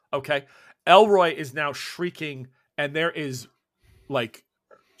sword. Okay. Elroy is now shrieking, and there is like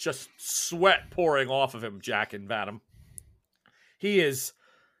just sweat pouring off of him, Jack and Vodham. He is,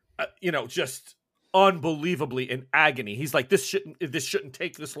 just unbelievably in agony. He's like, this shouldn't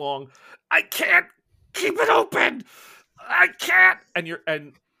take this long. I can't keep it open. I can't. And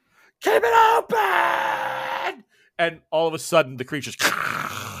keep it open. And all of a sudden, the creatures,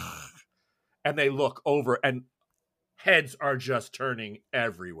 and they look over, and heads are just turning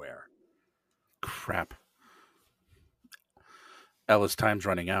everywhere. Crap. Ella's time's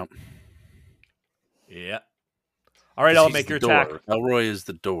running out. Yeah. All right, Ella, make your attack. Elroy is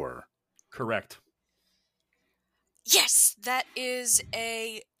the door. Correct. Yes, that is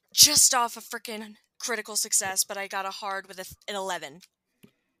just off a freaking critical success, but I got a hard with an 11.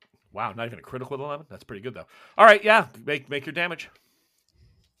 Wow, not even a critical with 11? That's pretty good, though. All right, yeah, make your damage.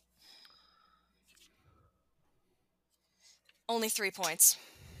 Only 3 points.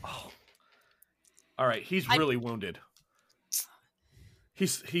 Oh. All right, he's really wounded.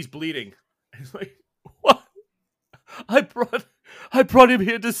 He's bleeding. He's like, what? I brought him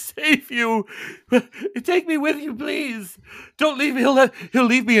here to save you. Take me with you, please. Don't leave me. He'll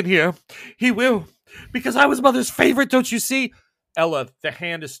leave me in here. He will, because I was Mother's favorite. Don't you see? Ella, the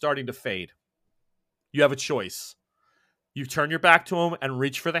hand is starting to fade. You have a choice. You turn your back to him and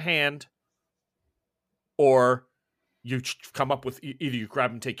reach for the hand, or you come up with either you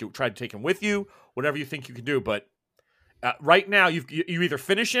grab him, try to take him with you, whatever you think you can do. But right now, you either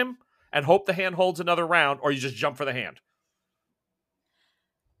finish him and hope the hand holds another round, or you just jump for the hand.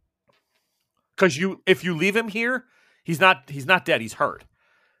 Because if you leave him here, he's not dead. He's hurt.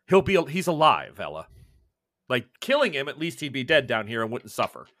 He's alive, Ella. Like, killing him, at least he'd be dead down here and wouldn't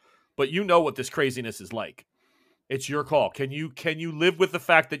suffer. But you know what this craziness is like. It's your call. Can you live with the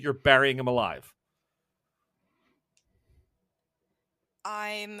fact that you're burying him alive?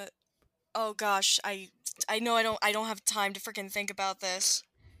 Oh gosh, I know I don't have time to freaking think about this.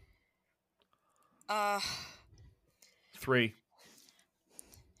 3,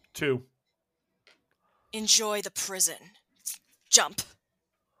 2. Enjoy the prison. Jump.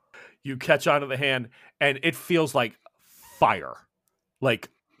 You catch onto the hand, and it feels like fire. Like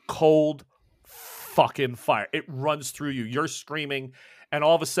cold fucking fire. It runs through you. You're screaming, and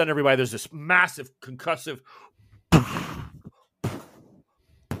all of a sudden, everybody, there's this massive concussive,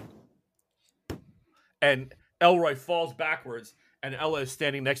 and Elroy falls backwards, and Ella is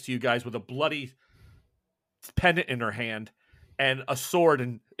standing next to you guys with a bloody pendant in her hand and a sword,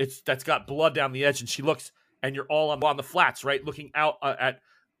 and that's got blood down the edge. And she looks, and you're all on the flats, right, looking out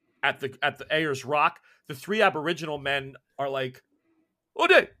at the Ayers Rock. The 3 Aboriginal men are like,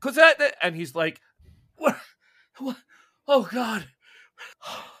 "Ode, cause that," and he's like, "What? Oh God,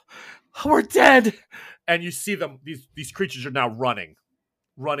 we're dead!" And you see them; these creatures are now running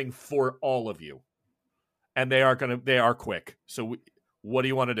for all of you, and they are quick. So, what do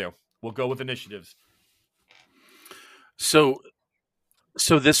you want to do? We'll go with initiatives. So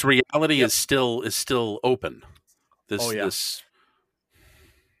this reality is still open. This.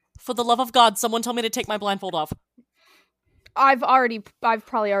 For the love of God, someone tell me to take my blindfold off. I've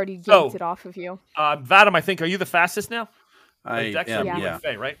probably already yanked it off of you. Vadim, I think, are you the fastest now? I am, yeah.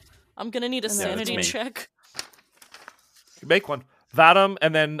 Faye, right? I'm gonna need a sanity check. You make one. Vadim,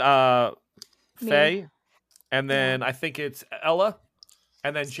 and then Faye, and then I think it's Ella,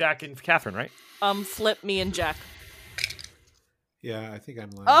 and then Jack and Catherine, right? Flip me and Jack. Yeah, I think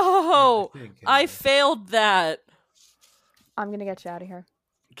I'm lying. Oh, I failed that. I'm gonna get you out of here.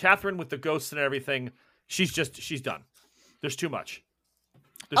 Catherine, with the ghosts and everything, she's done. There's too much.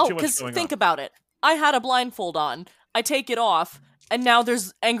 There's too much because going think on. about it. I had a blindfold on. I take it off, and now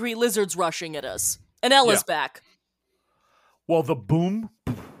there's angry lizards rushing at us. And Ella's back. Well, the boom,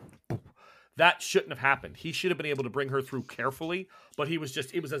 that shouldn't have happened. He should have been able to bring her through carefully, but it was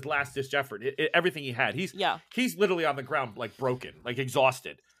his last-ditch effort. Everything he had. He's literally on the ground, like broken, like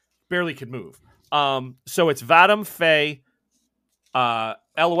exhausted. Barely could move. So it's Vadim, Faye,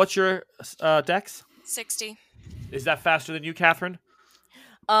 Ella, what's your dex? 60. Is that faster than you, Catherine?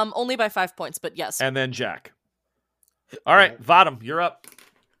 Only by 5 points, but yes. And then Jack. All right, Vadim, you're up.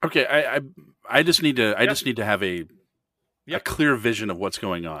 Okay, I just need to have a clear vision of what's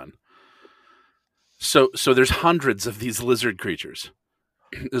going on. So there's hundreds of these lizard creatures,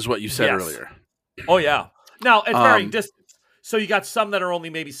 is what you said earlier. Oh yeah. Now at varying distance. So you got some that are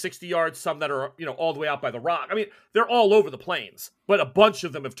only maybe 60 yards, some that are, all the way out by the rock. I mean, they're all over the plains, but a bunch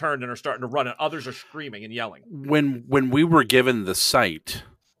of them have turned and are starting to run, and others are screaming and yelling. When we were given the sight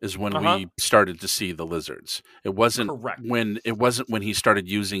is when we started to see the lizards. It wasn't when he started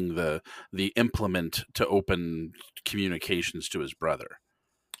using the implement to open communications to his brother.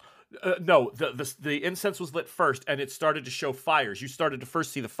 No, the incense was lit first, and it started to show fires. You started to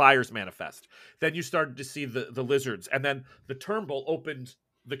first see the fires manifest. Then you started to see the lizards, and then the Turnbull opened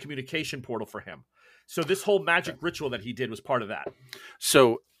the communication portal for him. So this whole magic ritual that he did was part of that.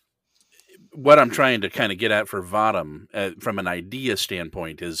 So what I'm trying to kind of get at for Vadim, from an idea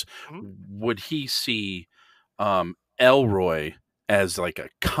standpoint, is would he see Elroy as like a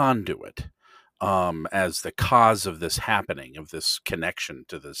conduit? As the cause of this happening, of this connection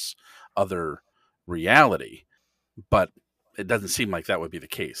to this other reality. But it doesn't seem like that would be the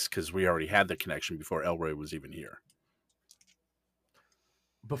case, because we already had the connection before Elroy was even here.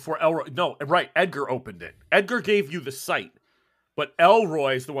 Before Elroy... No, right, Edgar opened it. Edgar gave you the sight, but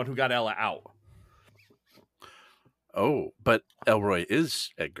Elroy is the one who got Ella out. Oh, but Elroy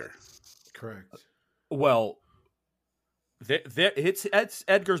is Edgar. Correct. Well, it's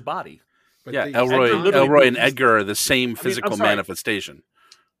Edgar's body. But Yeah, they- Elroy and Edgar are the same I'm physical sorry. manifestation.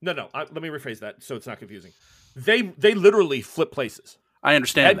 No. Let me rephrase that so it's not confusing. They literally flip places. I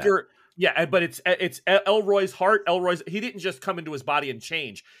understand Edgar, yeah, but it's Elroy's heart. He didn't just come into his body and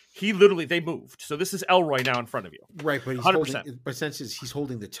change. They moved. So this is Elroy now in front of you. Right, but he's 100%. holding. But since he's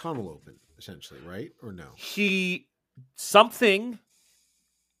holding the tunnel open, essentially, right? Or no? Something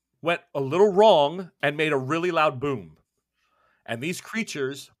went a little wrong and made a really loud boom. And these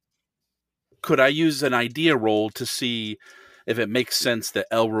creatures, Could I use an idea roll to see if it makes sense that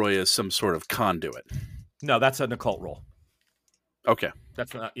Elroy is some sort of conduit? no, that's an occult roll. Okay.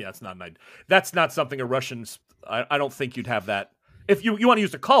 That's not. Yeah, it's not an idea. That's not something a Russian's. I don't think you'd have that if you want to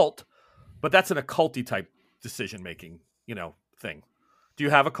use occult, but that's an occulty type decision making, thing. Do you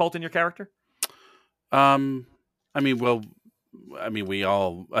have occult in your character? We all. My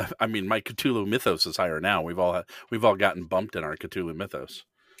Cthulhu mythos is higher now. We've all gotten bumped in our Cthulhu mythos.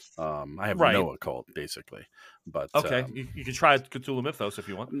 I have no occult basically, but okay, you can try Cthulhu mythos if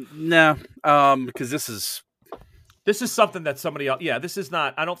you want. Nah, because this is something that somebody else. Yeah, this is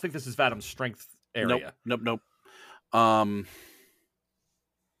not. I don't think this is Vadam's strength area. Nope.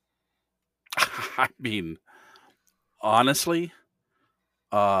 I mean, honestly,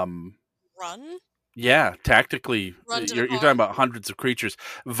 Run? yeah, tactically, Run to the you're car. talking about hundreds of creatures.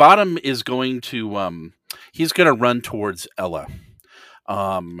 Vadam is going to he's going to run towards Ella,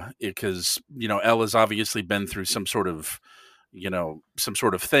 because Ella's obviously been through some sort of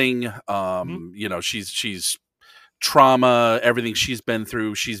thing. She's trauma, everything she's been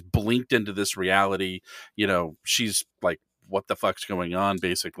through. She's blinked into this reality. She's like, what the fuck's going on,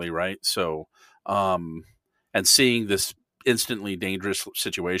 basically, right? So, and seeing this instantly dangerous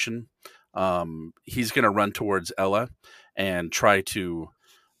situation, he's going to run towards Ella and try to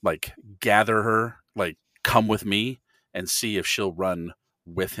like gather her, like come with me, and see if she'll run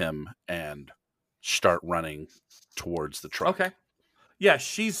with him and start running towards the truck. Okay. Yeah,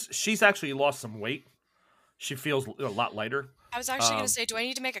 she's actually lost some weight. She feels a lot lighter. I was actually going to say, do I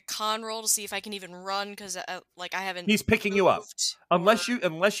need to make a con roll to see if I can even run? Because I haven't. He's picking you up. moved,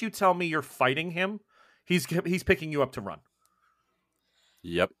 Unless you tell me you're fighting him, he's picking you up to run.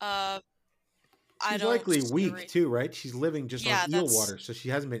 Yep. She's likely weak too, right? She's living just on eel water, so she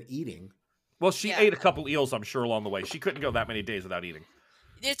hasn't been eating. Well, she ate a couple eels, I'm sure, along the way. She couldn't go that many days without eating.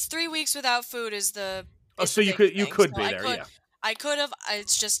 It's 3 weeks without food is the. So you could be there, yeah. I could have.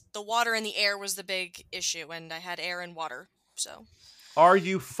 It's just the water and the air was the big issue, and I had air and water. So. Are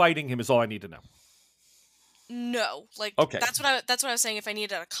you fighting him? Is all I need to know. No, okay. That's what I was saying. If I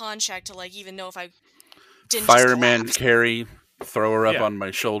needed a con check to even know if I didn't. Fireman carry, throw her up on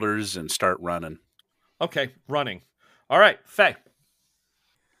my shoulders and start running. Okay, running. All right, Faye.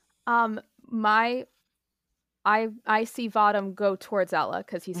 I see Vadam go towards Ella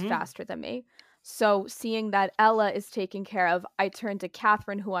because he's faster than me. So seeing that Ella is taken care of, I turn to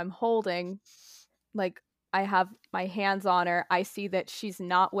Catherine, who I'm holding. Like, I have my hands on her. I see that she's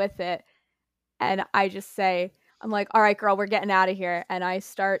not with it. And I just say, I'm like, all right, girl, we're getting out of here. And I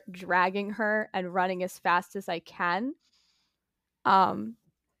start dragging her and running as fast as I can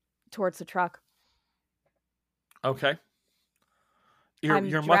towards the truck. Okay. You're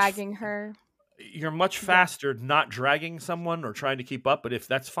dragging her. You're much faster not dragging someone or trying to keep up, but if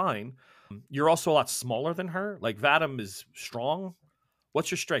that's fine. You're also a lot smaller than her. Like, Vadam is strong.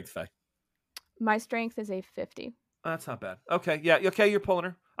 What's your strength, Faye? My strength is a 50. That's not bad. Okay, yeah, okay, you're pulling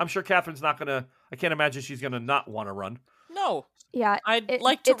her. I'm sure Catherine's not gonna. I can't imagine she's gonna not want to run. No. Yeah, I'd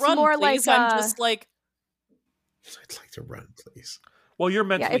like to run, more please. like I'm just like. I'd like to run, please. Well, you're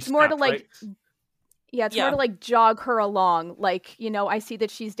mentally. Yeah, it's more to right? Yeah, it's more to jog her along. Like, I see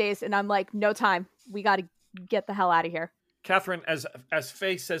that she's dazed, and I'm like, no time. We got to get the hell out of here. Catherine, as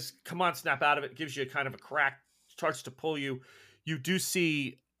Faye says, "Come on, snap out of it," gives you a kind of a crack, starts to pull you. You do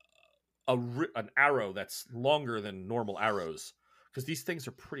see an arrow that's longer than normal arrows, because these things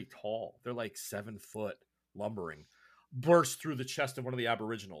are pretty tall. They're like 7 foot, lumbering. Burst through the chest of one of the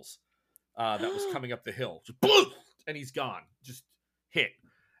Aboriginals that was coming up the hill. Just boom, and he's gone. Just hit,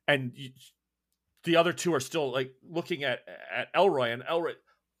 and the other two are still like looking at Elroy, and Elroy,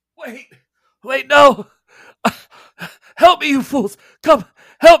 wait, no. Help me, you fools! Come,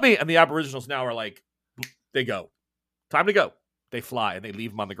 help me! And the Aboriginals now are like, they go. Time to go. They fly, and they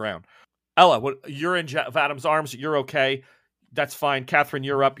leave him on the ground. Ella, you're in Vadam's arms. You're okay. That's fine. Catherine,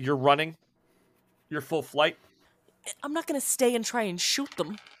 you're up. You're running. You're full flight. I'm not going to stay and try and shoot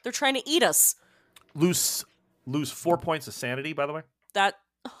them. They're trying to eat us. Lose 4 points of sanity, by the way.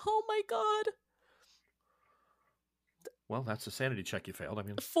 Oh my god. Well, that's a sanity check you failed. I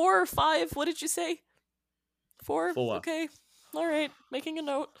mean, 4 or 5. What did you say? 4? Full up. Okay. All right. Making a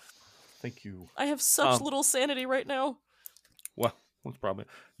note. Thank you. I have such little sanity right now. Well, what's the problem?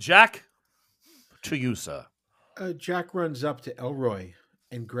 Jack, to you, sir. Jack runs up to Elroy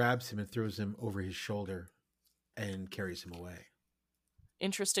and grabs him and throws him over his shoulder and carries him away.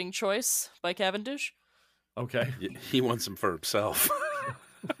 Interesting choice by Cavendish. Okay. He wants him for himself.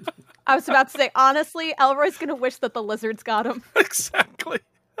 I was about to say, honestly, Elroy's gonna wish that the lizards got him. Exactly.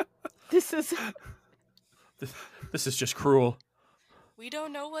 This is just cruel. We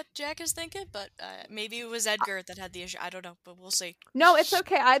don't know what Jack is thinking, but maybe it was Edgar that had the issue. I don't know, but we'll see. No, it's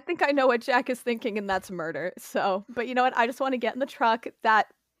okay. I think I know what Jack is thinking, and that's murder. So, but you know what? I just want to get in the truck. That,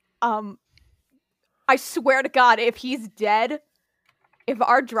 I swear to God, if he's dead, if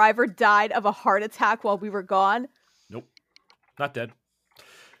our driver died of a heart attack while we were gone. Nope. Not dead.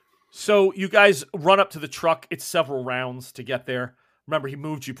 So you guys run up to the truck. It's several rounds to get there. Remember, he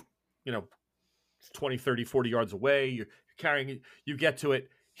moved you, 20, 30, 40 yards away. You're carrying it. You get to it.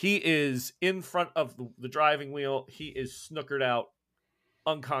 He is in front of the driving wheel. He is snookered out,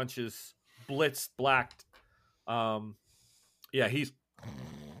 unconscious, blitzed, blacked. He's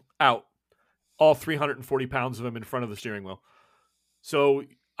out. All 340 pounds of him in front of the steering wheel. So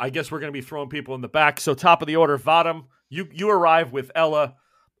I guess we're going to be throwing people in the back. So top of the order, Vadam, you arrive with Ella.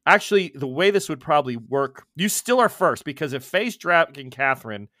 Actually, the way this would probably work, you still are first, because if Faye's dragging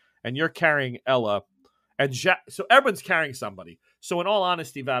Catherine and you're carrying Ella, and so everyone's carrying somebody. So in all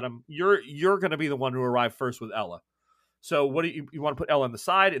honesty, Vadam, you're going to be the one who arrived first with Ella. So what do you want to put Ella in the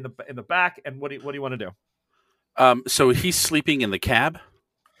side, in the back, and what do you want to do? So he's sleeping in the cab.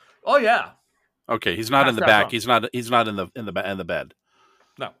 Oh yeah. Okay, he's not in the back. He's not in the bed.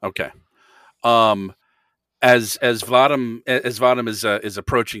 No. Okay. As Vadam is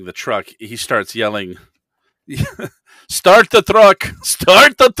approaching the truck, he starts yelling, "Start the truck!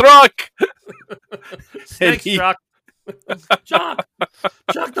 Start the truck!" Snakes, Chuck. Chuck,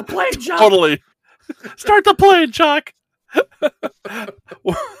 the plane, Chuck. Totally. Start the plane, Chuck.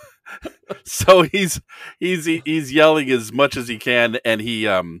 So he's yelling as much as he can, and he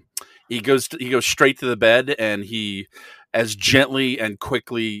goes straight to the bed, and he, as gently and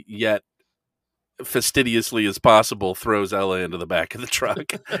quickly yet fastidiously as possible, throws Ella into the back of the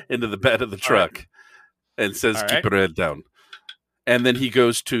truck, into the bed of the truck, and says, "Keep her head down." And then he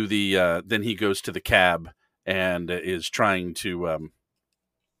goes to the cab and is trying to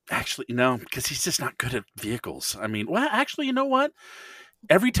actually, no, because he's just not good at vehicles. I mean, well, actually, you know what?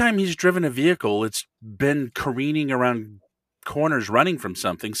 Every time he's driven a vehicle, it's been careening around corners, running from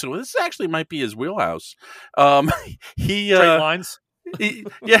something. So this actually might be his wheelhouse. Straight lines.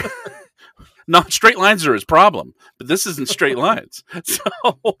 Yeah. Not straight lines are his problem, but this isn't straight lines.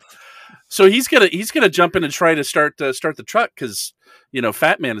 So he's gonna jump in and try to start the truck, because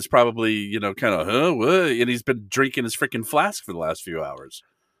Fat Man is probably kind of and he's been drinking his freaking flask for the last few hours.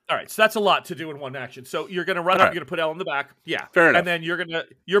 All right, so that's a lot to do in one action. So you're gonna run up, you're gonna put Ella in the back, yeah, fair enough, and then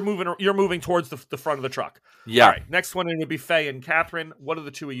you're moving towards the front of the truck. Yeah. All right, next one would be Faye and Catherine. What are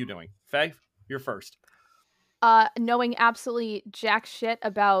the two of you doing? Faye, you're first. Knowing absolutely jack shit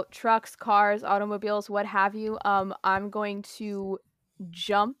about trucks, cars, automobiles, what have you, I'm going to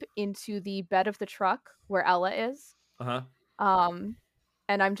jump into the bed of the truck where Ella is. And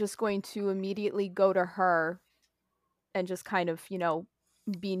I'm just going to immediately go to her and just kind of,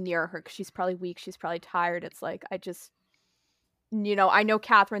 be near her, because she's probably weak, she's probably tired. It's like, I just, I know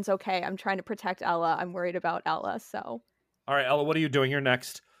Catherine's okay. I'm trying to protect Ella. I'm worried about Ella, so. All right, Ella, what are you doing? You're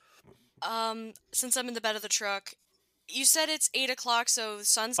next. Since I'm in the bed of the truck, you said it's 8 o'clock, so the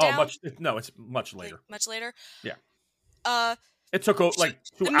sun's down? It's much later. Much later? Yeah. It took like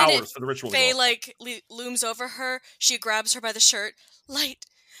 2 hours for the ritual. Faye looms over her. She grabs her by the shirt. Light.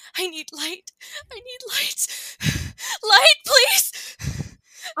 I need light. I need light. Light, please.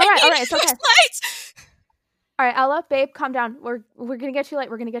 All right, it's okay. Light. All right, Ella, babe, calm down. We're gonna get you light.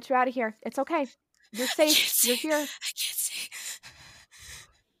 We're gonna get you out of here. It's okay. You're safe. You're here. I can't see.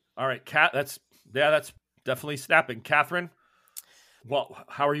 All right, that's definitely snapping. Catherine, well,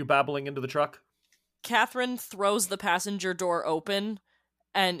 how are you babbling into the truck? Catherine throws the passenger door open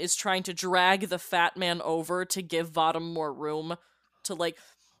and is trying to drag the Fat Man over to give Vadam more room to move,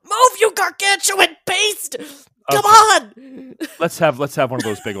 you gargantuan beast! Come on! Let's have one of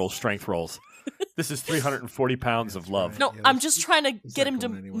those big old strength rolls. This is 340 pounds of love. No, I'm just trying to get him to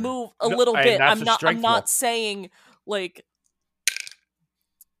move a little bit. I'm not saying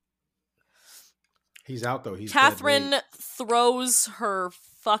he's out though. He's Catherine throws her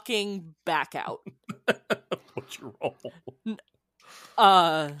fucking back out. What's your roll?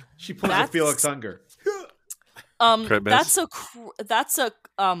 She pulls a Felix Unger. That's a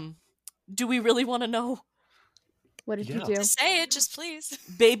do we really want to know? What did you Yeah. do? Just say it, just please.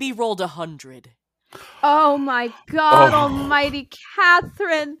 Baby rolled 100. Oh my God Oh. Almighty,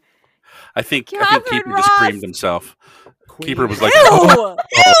 Catherine! I think Catherine Keeper just screamed Ross! himself. Queen. Keeper was like, Ew! oh,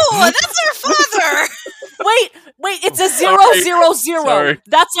 Ew, that's our father. Wait, it's a 0, Sorry. 0, 0. Sorry.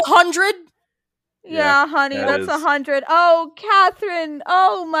 That's 100? Yeah, honey, that that's is. 100. Oh, Catherine!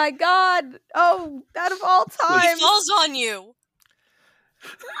 Oh my God! Oh, out of all He time, falls on you.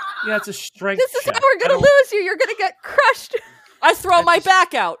 Yeah, it's a strength this is check. how we're I gonna don't- lose you. You're gonna get crushed. I throw my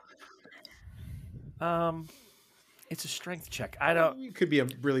back out. It's a strength check. I don't. You could be a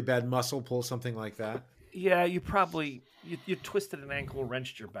really bad muscle pull, something like that. Yeah, you probably you twisted an ankle,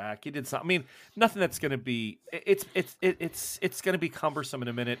 wrenched your back. You did something. I mean, nothing that's going to be. It's going to be cumbersome in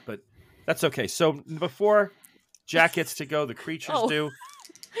a minute, but that's okay. So before Jack gets to go, the creatures Oh. do.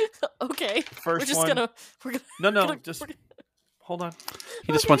 Okay. First we're just one. gonna. We're gonna. No, gonna- just we're gonna- hold on.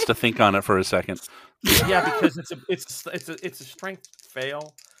 He just wants to think on it for a second. Yeah, because it's a strength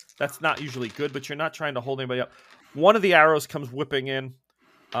fail. That's not usually good, but you're not trying to hold anybody up. One of the arrows comes whipping in,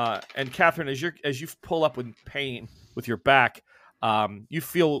 and Catherine, as you pull up with pain with your back, you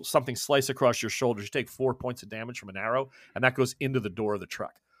feel something slice across your shoulders. You take 4 points of damage from an arrow, and that goes into the door of the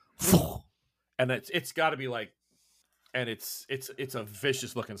truck. And it's got to be like, and it's a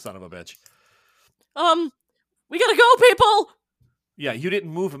vicious looking son of a bitch. We gotta go, people. Yeah, you didn't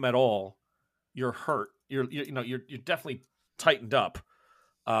move him at all. You're hurt. You're definitely tightened up.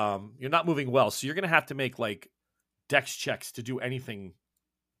 You're not moving well, so you're gonna have to make like dex checks to do anything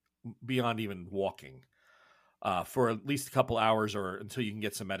beyond even walking for at least a couple hours or until you can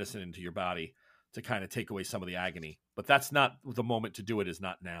get some medicine into your body to kind of take away some of the agony. But that's not the moment to do it. Is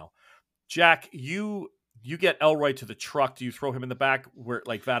not now. Jack, you get Elroy to the truck. Do you throw him in the back where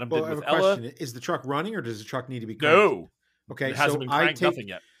like Vadim Well, I did have with a Ella? question. Is the truck running, or does the truck need to be cranked? No. Okay, It hasn't so been I cranked, take. nothing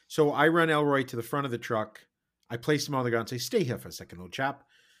yet. So I run Elroy to the front of the truck. I place him on the ground and say, "Stay here for a second, old chap,"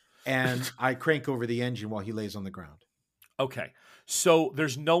 and I crank over the engine while he lays on the ground. Okay. So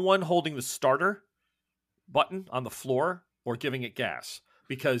there's no one holding the starter button on the floor or giving it gas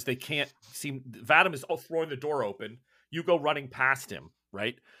because they can't seem. Vadim is throwing the door open. You go running past him,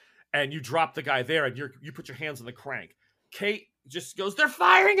 right? And you drop the guy there and you put your hands on the crank. Kate just goes, "They're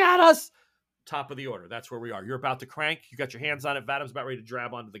firing at us." Top of the order. That's where we are. You're about to crank. You got your hands on it. Vadim's about ready to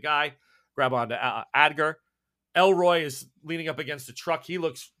grab onto the guy, grab onto Adgar. Elroy is leaning up against the truck. He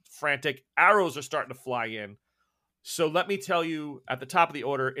looks frantic. Arrows are starting to fly in. So let me tell you, at the top of the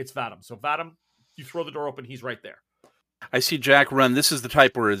order, it's Vadim. So Vadim, you throw the door open. He's right there. I see Jack run. This is the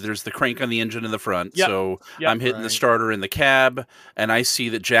type where there's the crank on the engine in the front. Yep. So Yep. I'm hitting the Right. starter in the cab, and I see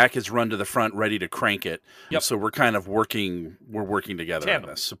that Jack has run to the front ready to crank it. Yep. And so we're kind of working together Tandem.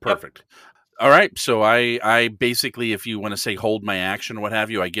 on this. So Yep. perfect. All right. So I basically, if you want to say hold my action, what have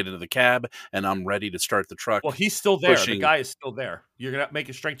you, I get into the cab and I'm ready to start the truck. Well, he's still there. Pushing. The guy is still there. You're going to make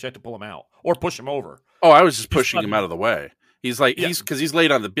a strength check to pull him out or push him over. Oh, I was just He's pushing him running. out of the way. He's like, Yeah. because he's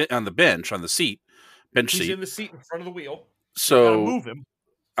laid on the bench, on the bench He's seat. in the seat in front of the wheel. You gotta So move him.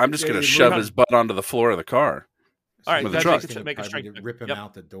 I'm just Yeah, going to you shove move his butt onto the floor of the car. All right, with the then truck. make a Probably strength to check. rip him Yep.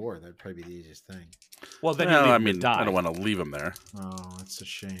 out the door. That'd probably be the easiest thing. Well, then Well, you I leave him to mean, die. I don't want to leave him there. Oh, that's a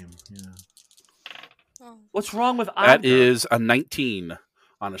shame. Yeah. Oh. What's wrong with That Adgar? is a 19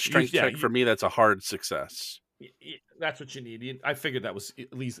 on a strength yeah, check. For me, that's a hard success. That's what you need. I figured that was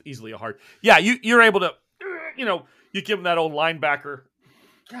at least easily a hard. Yeah, you're able to, you give him that old linebacker.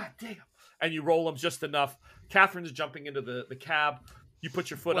 God damn. And you roll him just enough. Catherine's jumping into the cab. You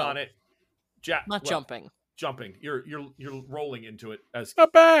put your foot Well, on it. Not jumping. Jumping. You're rolling into it as My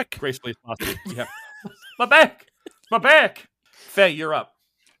back. gracefully as possible. Yeah. My back. Faye, you're up.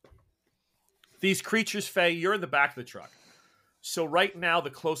 These creatures, Faye, you're in the back of the truck. So right now,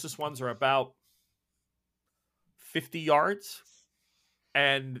 the closest ones are about 50 yards.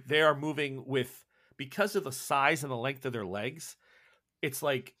 And they are moving with, because of the size and the length of their legs, it's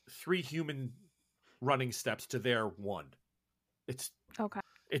like 3 human running steps to their 1. It's Okay.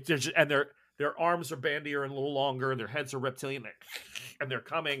 and their arms are bandier and a little longer, and their heads are reptilian, and they're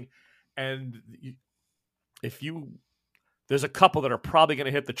coming. And there's a couple that are probably going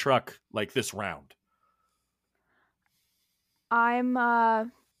to hit the truck like this round.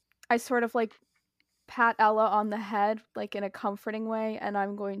 I sort of like pat Ella on the head, like in a comforting way, and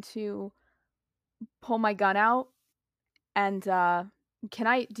I'm going to pull my gun out. And can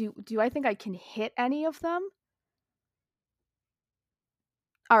I do I think I can hit any of them?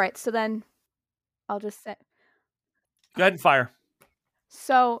 All right, so then I'll just say. Go ahead and fire.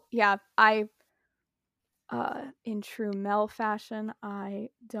 So yeah, in true Mel fashion, I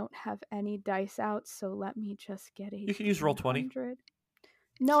don't have any dice out, so let me just get a. You can use roll 20.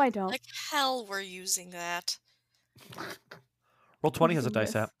 No, I don't. Like hell we're using that. Roll 20 has a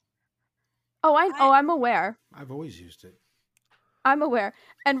dice app. I'm aware. I've always used it. I'm aware.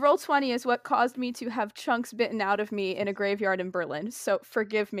 And Roll20 is what caused me to have chunks bitten out of me in a graveyard in Berlin. So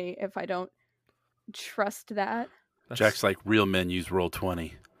forgive me if I don't trust that. Jack's like, real men use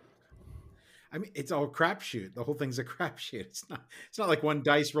Roll20. I mean, it's all crapshoot. The whole thing's a crapshoot. It's not like one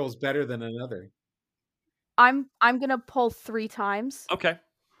dice rolls better than another. I'm gonna pull 3 times. Okay.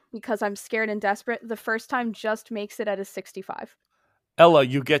 Because I'm scared and desperate. The first time just makes it at a 65. Ella,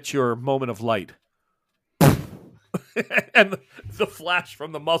 you get your moment of light. And the flash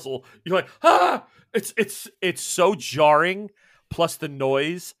from the muzzle, you're like, ah! It's so jarring. Plus the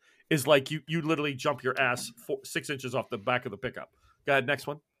noise is like you literally jump your ass 6 inches off the back of the pickup. Go ahead, next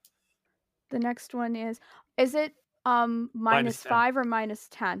one. The next one is it minus 5 or minus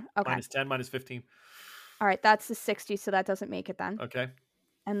 10? Okay. Minus 10, minus 15. All right, that's a 60, so that doesn't make it then. Okay.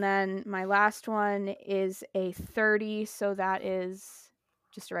 And then my last one is a 30, so that is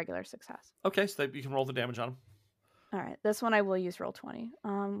just a regular success. Okay, so you can roll the damage on him. All right, this one I will use Roll20.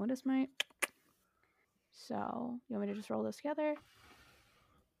 What is my... So, you want me to just roll this together?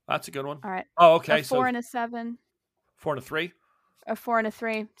 That's a good one. All right. Oh, okay. A 4 and a 7. 4 and a 3? A 4 and a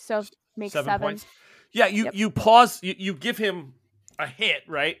 3, so make 7. Points. Yeah, you pause, you give him a hit,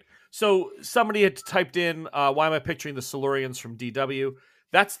 right? So somebody had typed in, why am I picturing the Silurians from DW?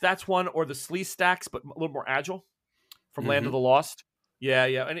 That's one, or the Slee Stacks, but a little more agile from Land of the Lost. Yeah.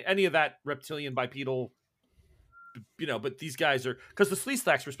 Any of that reptilian bipedal, but these guys are, because the Slee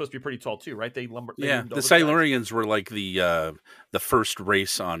Stacks were supposed to be pretty tall too, right? The Silurians were like the first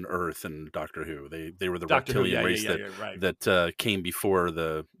race on Earth in Doctor Who. They were the reptilian race that came before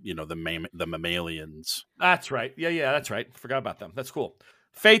the mammalians. That's right. Yeah, that's right. Forgot about them. That's cool.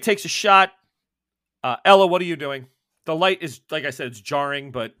 Faye takes a shot. Ella, what are you doing? The light is, like I said, it's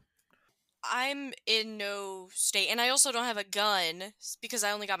jarring, but I'm in no state, and I also don't have a gun because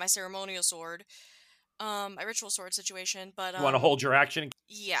I only got my ceremonial sword, my ritual sword situation. But you want to hold your action?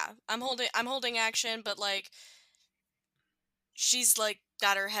 Yeah, I'm holding action, but like, she's like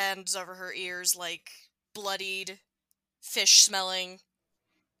got her hands over her ears, like bloodied, fish-smelling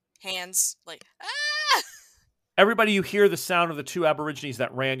hands, like ah. Everybody, you hear the sound of the 2 Aborigines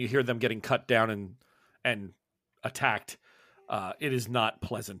that ran. You hear them getting cut down and attacked. It is not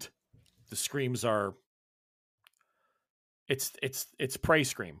pleasant. The screams are. It's prey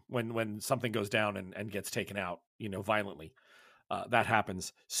scream when something goes down and gets taken out, violently. That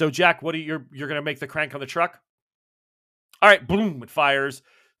happens. So Jack, you're going to make the crank on the truck? All right, boom! It fires.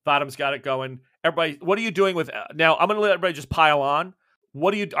 Bottom's got it going. Everybody, what are you doing with? Now I'm going to let everybody just pile on.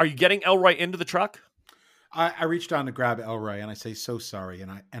 Are you getting Elroy into the truck? I reach down to grab Elroy and I say, "So sorry,"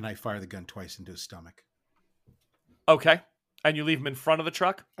 and I fire the gun twice into his stomach. Okay. And you leave him in front of the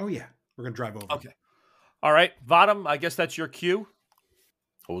truck? Oh, yeah. We're going to drive over. Okay. All right. Vadam, I guess that's your cue.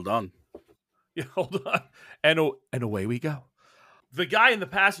 Hold on. Yeah, hold on. And away we go. The guy in the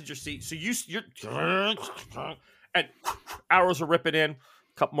passenger seat, so you're... And arrows are ripping in. A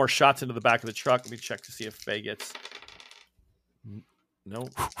couple more shots into the back of the truck. Let me check to see if Faye gets... No.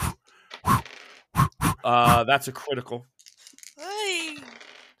 That's a critical. Hey.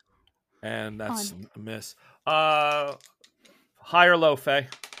 And that's a miss. High or low, Faye?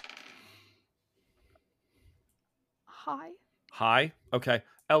 High. High? Okay.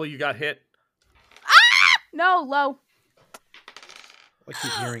 Ellie, you got hit? No, low. What I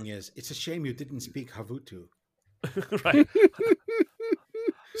keep hearing is, it's a shame you didn't speak Havutu. Right.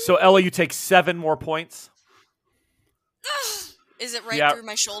 So, Ella, you take 7 more points. Is it right through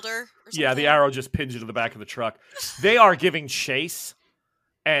my shoulder or something? Yeah, the arrow just pins you to the back of the truck. They are giving chase.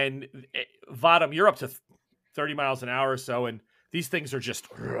 And Vadam, you're up to 30 miles an hour or so, and these things are just,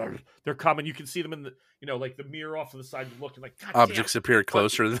 they're coming. You can see them in the, like the mirror off to the side, looking like, God objects appear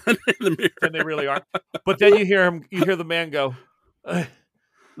closer than in the mirror. Than they really are. But then you hear the man go,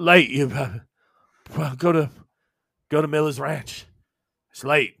 late, you go to Miller's Ranch. It's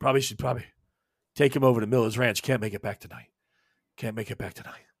late. Should take him over to Miller's Ranch. Can't make it back tonight.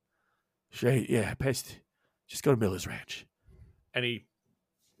 Yeah, just go to Miller's Ranch. And he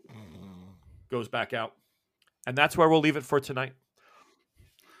goes back out. And that's where we'll leave it for tonight.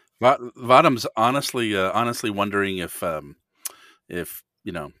 Vadam's honestly wondering if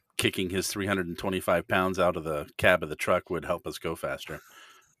kicking his 325 pounds out of the cab of the truck would help us go faster.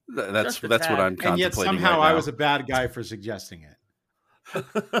 That's what I'm contemplating. And yet somehow right I was a bad guy for suggesting it.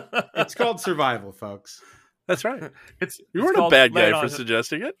 It's called survival, folks. That's right. You weren't a bad guy for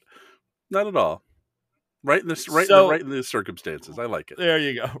suggesting it. Not at all. Right in the circumstances. I like it. There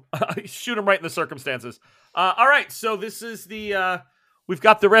you go. Shoot him right in the circumstances. All right. So this is we we've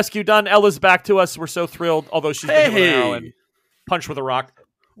got the rescue done. Ella's back to us. We're so thrilled, although she's been doing an arrow and punch with a rock.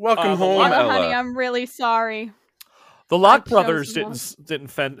 Welcome home, Ella, Ella. honey, I'm really sorry. The Locke I brothers chose didn't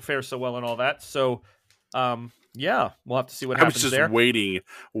fare so well and all that. So, yeah, we'll have to see what I was happens just there.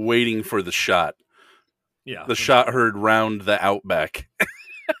 waiting for the shot. Yeah, The shot heard round the outback.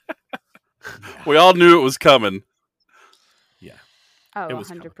 We all knew it was coming. Yeah. Oh, It was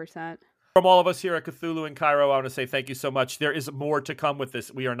 100%. From all of us here at Cthulhu in Cairo, I want to say thank you so much. There is more to come with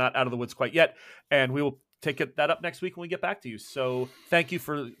this. We are not out of the woods quite yet, and we will take that up next week when we get back to you. So thank you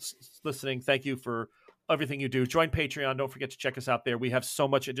for listening. Thank you for everything you do. Join Patreon. Don't forget to check us out there. We have so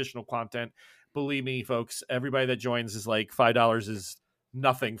much additional content. Believe me, folks, everybody that joins is like $5 is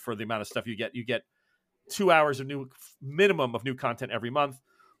nothing for the amount of stuff you get. You get 2 hours of minimum of new content every month.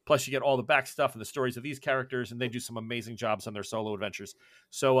 Plus, you get all the back stuff and the stories of these characters, and they do some amazing jobs on their solo adventures.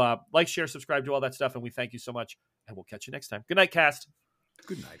 So, like, share, subscribe to all that stuff, and we thank you so much, and we'll catch you next time. Good night, cast.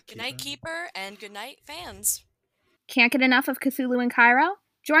 Good night. Good night, Keeper, and good night, fans. Can't get enough of Cthulhu in Cairo?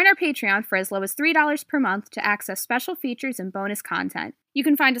 Join our Patreon for as low as $3 per month to access special features and bonus content. You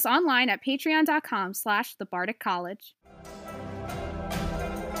can find us online at patreon.com/thebardic college.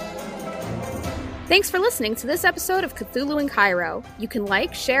 Thanks for listening to this episode of Cthulhu in Cairo. You can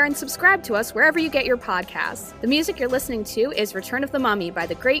like, share, and subscribe to us wherever you get your podcasts. The music you're listening to is Return of the Mummy by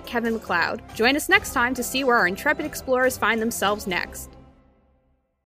the great Kevin MacLeod. Join us next time to see where our intrepid explorers find themselves next.